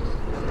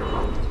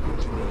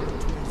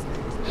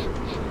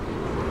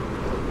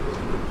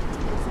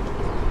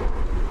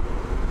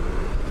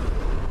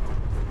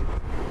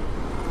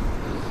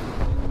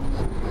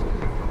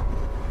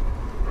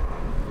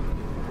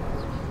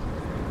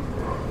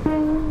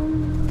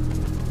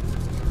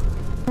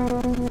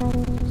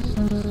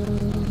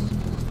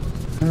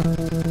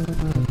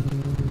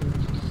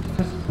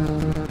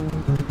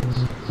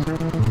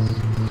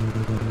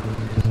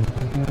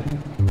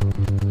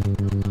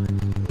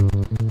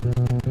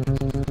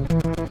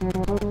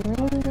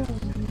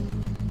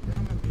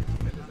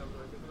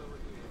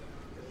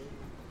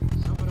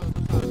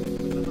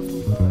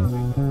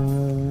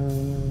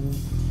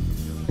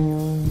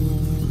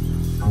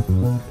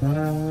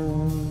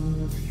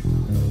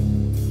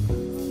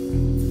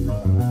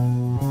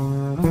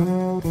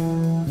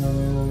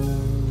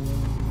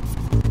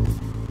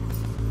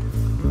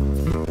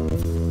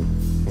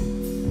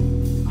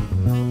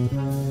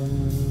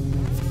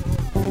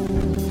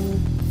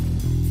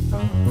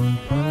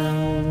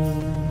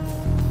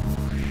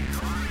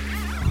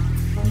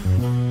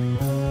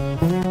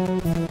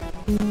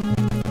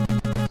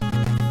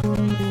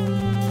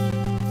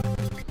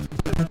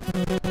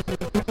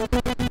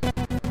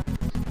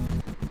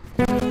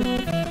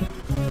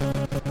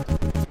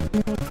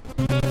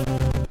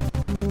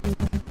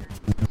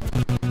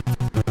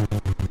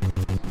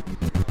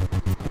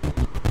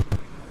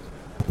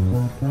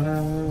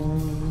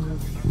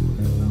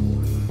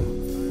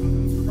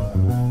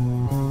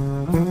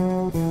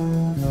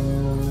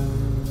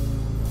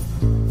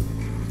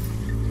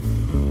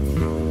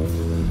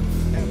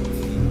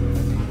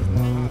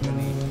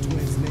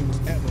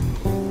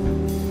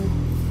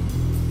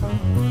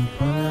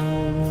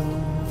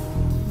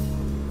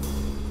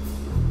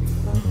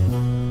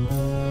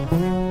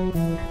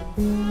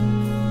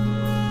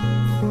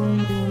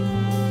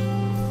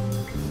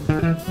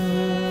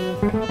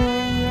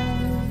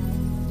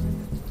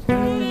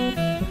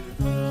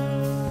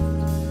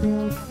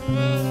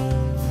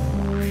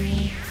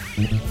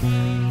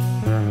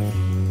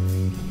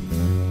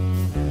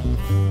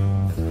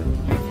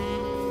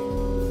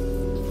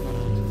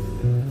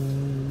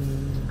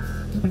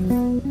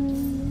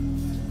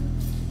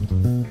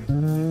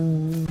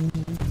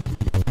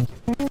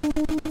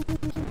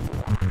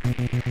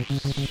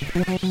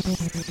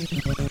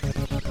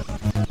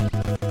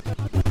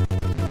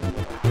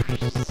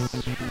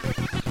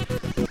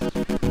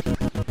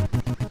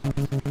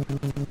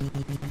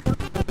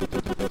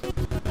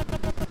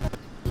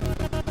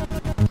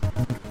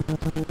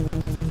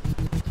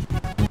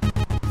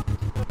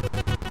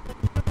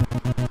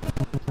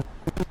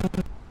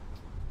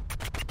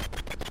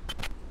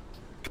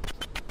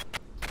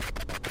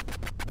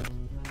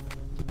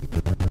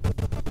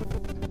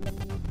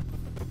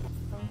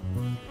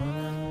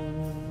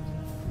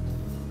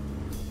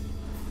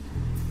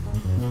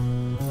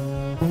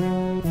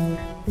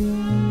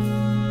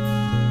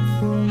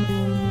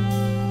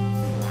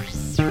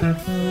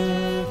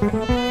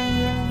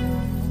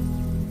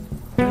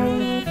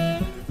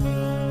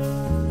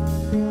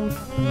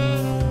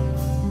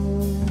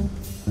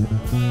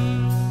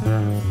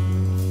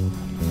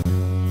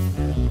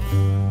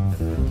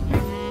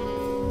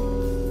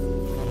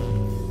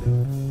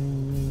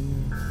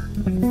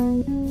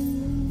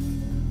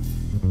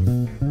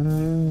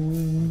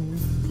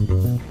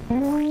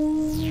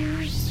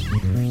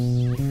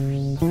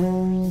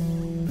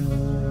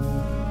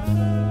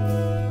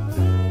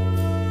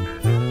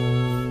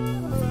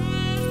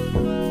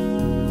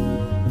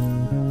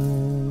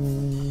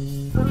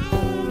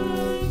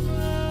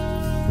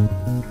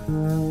 Good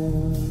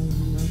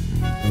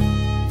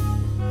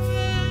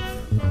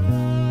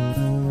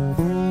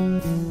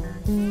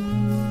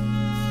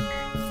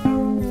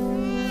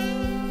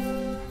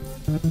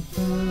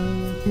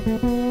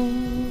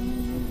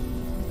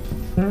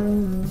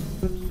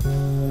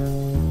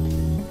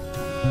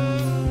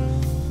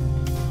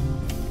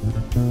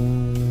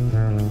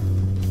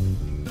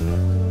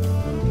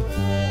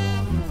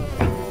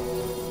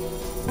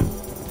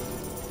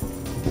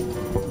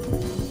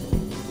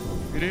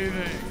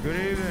evening. Good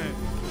evening.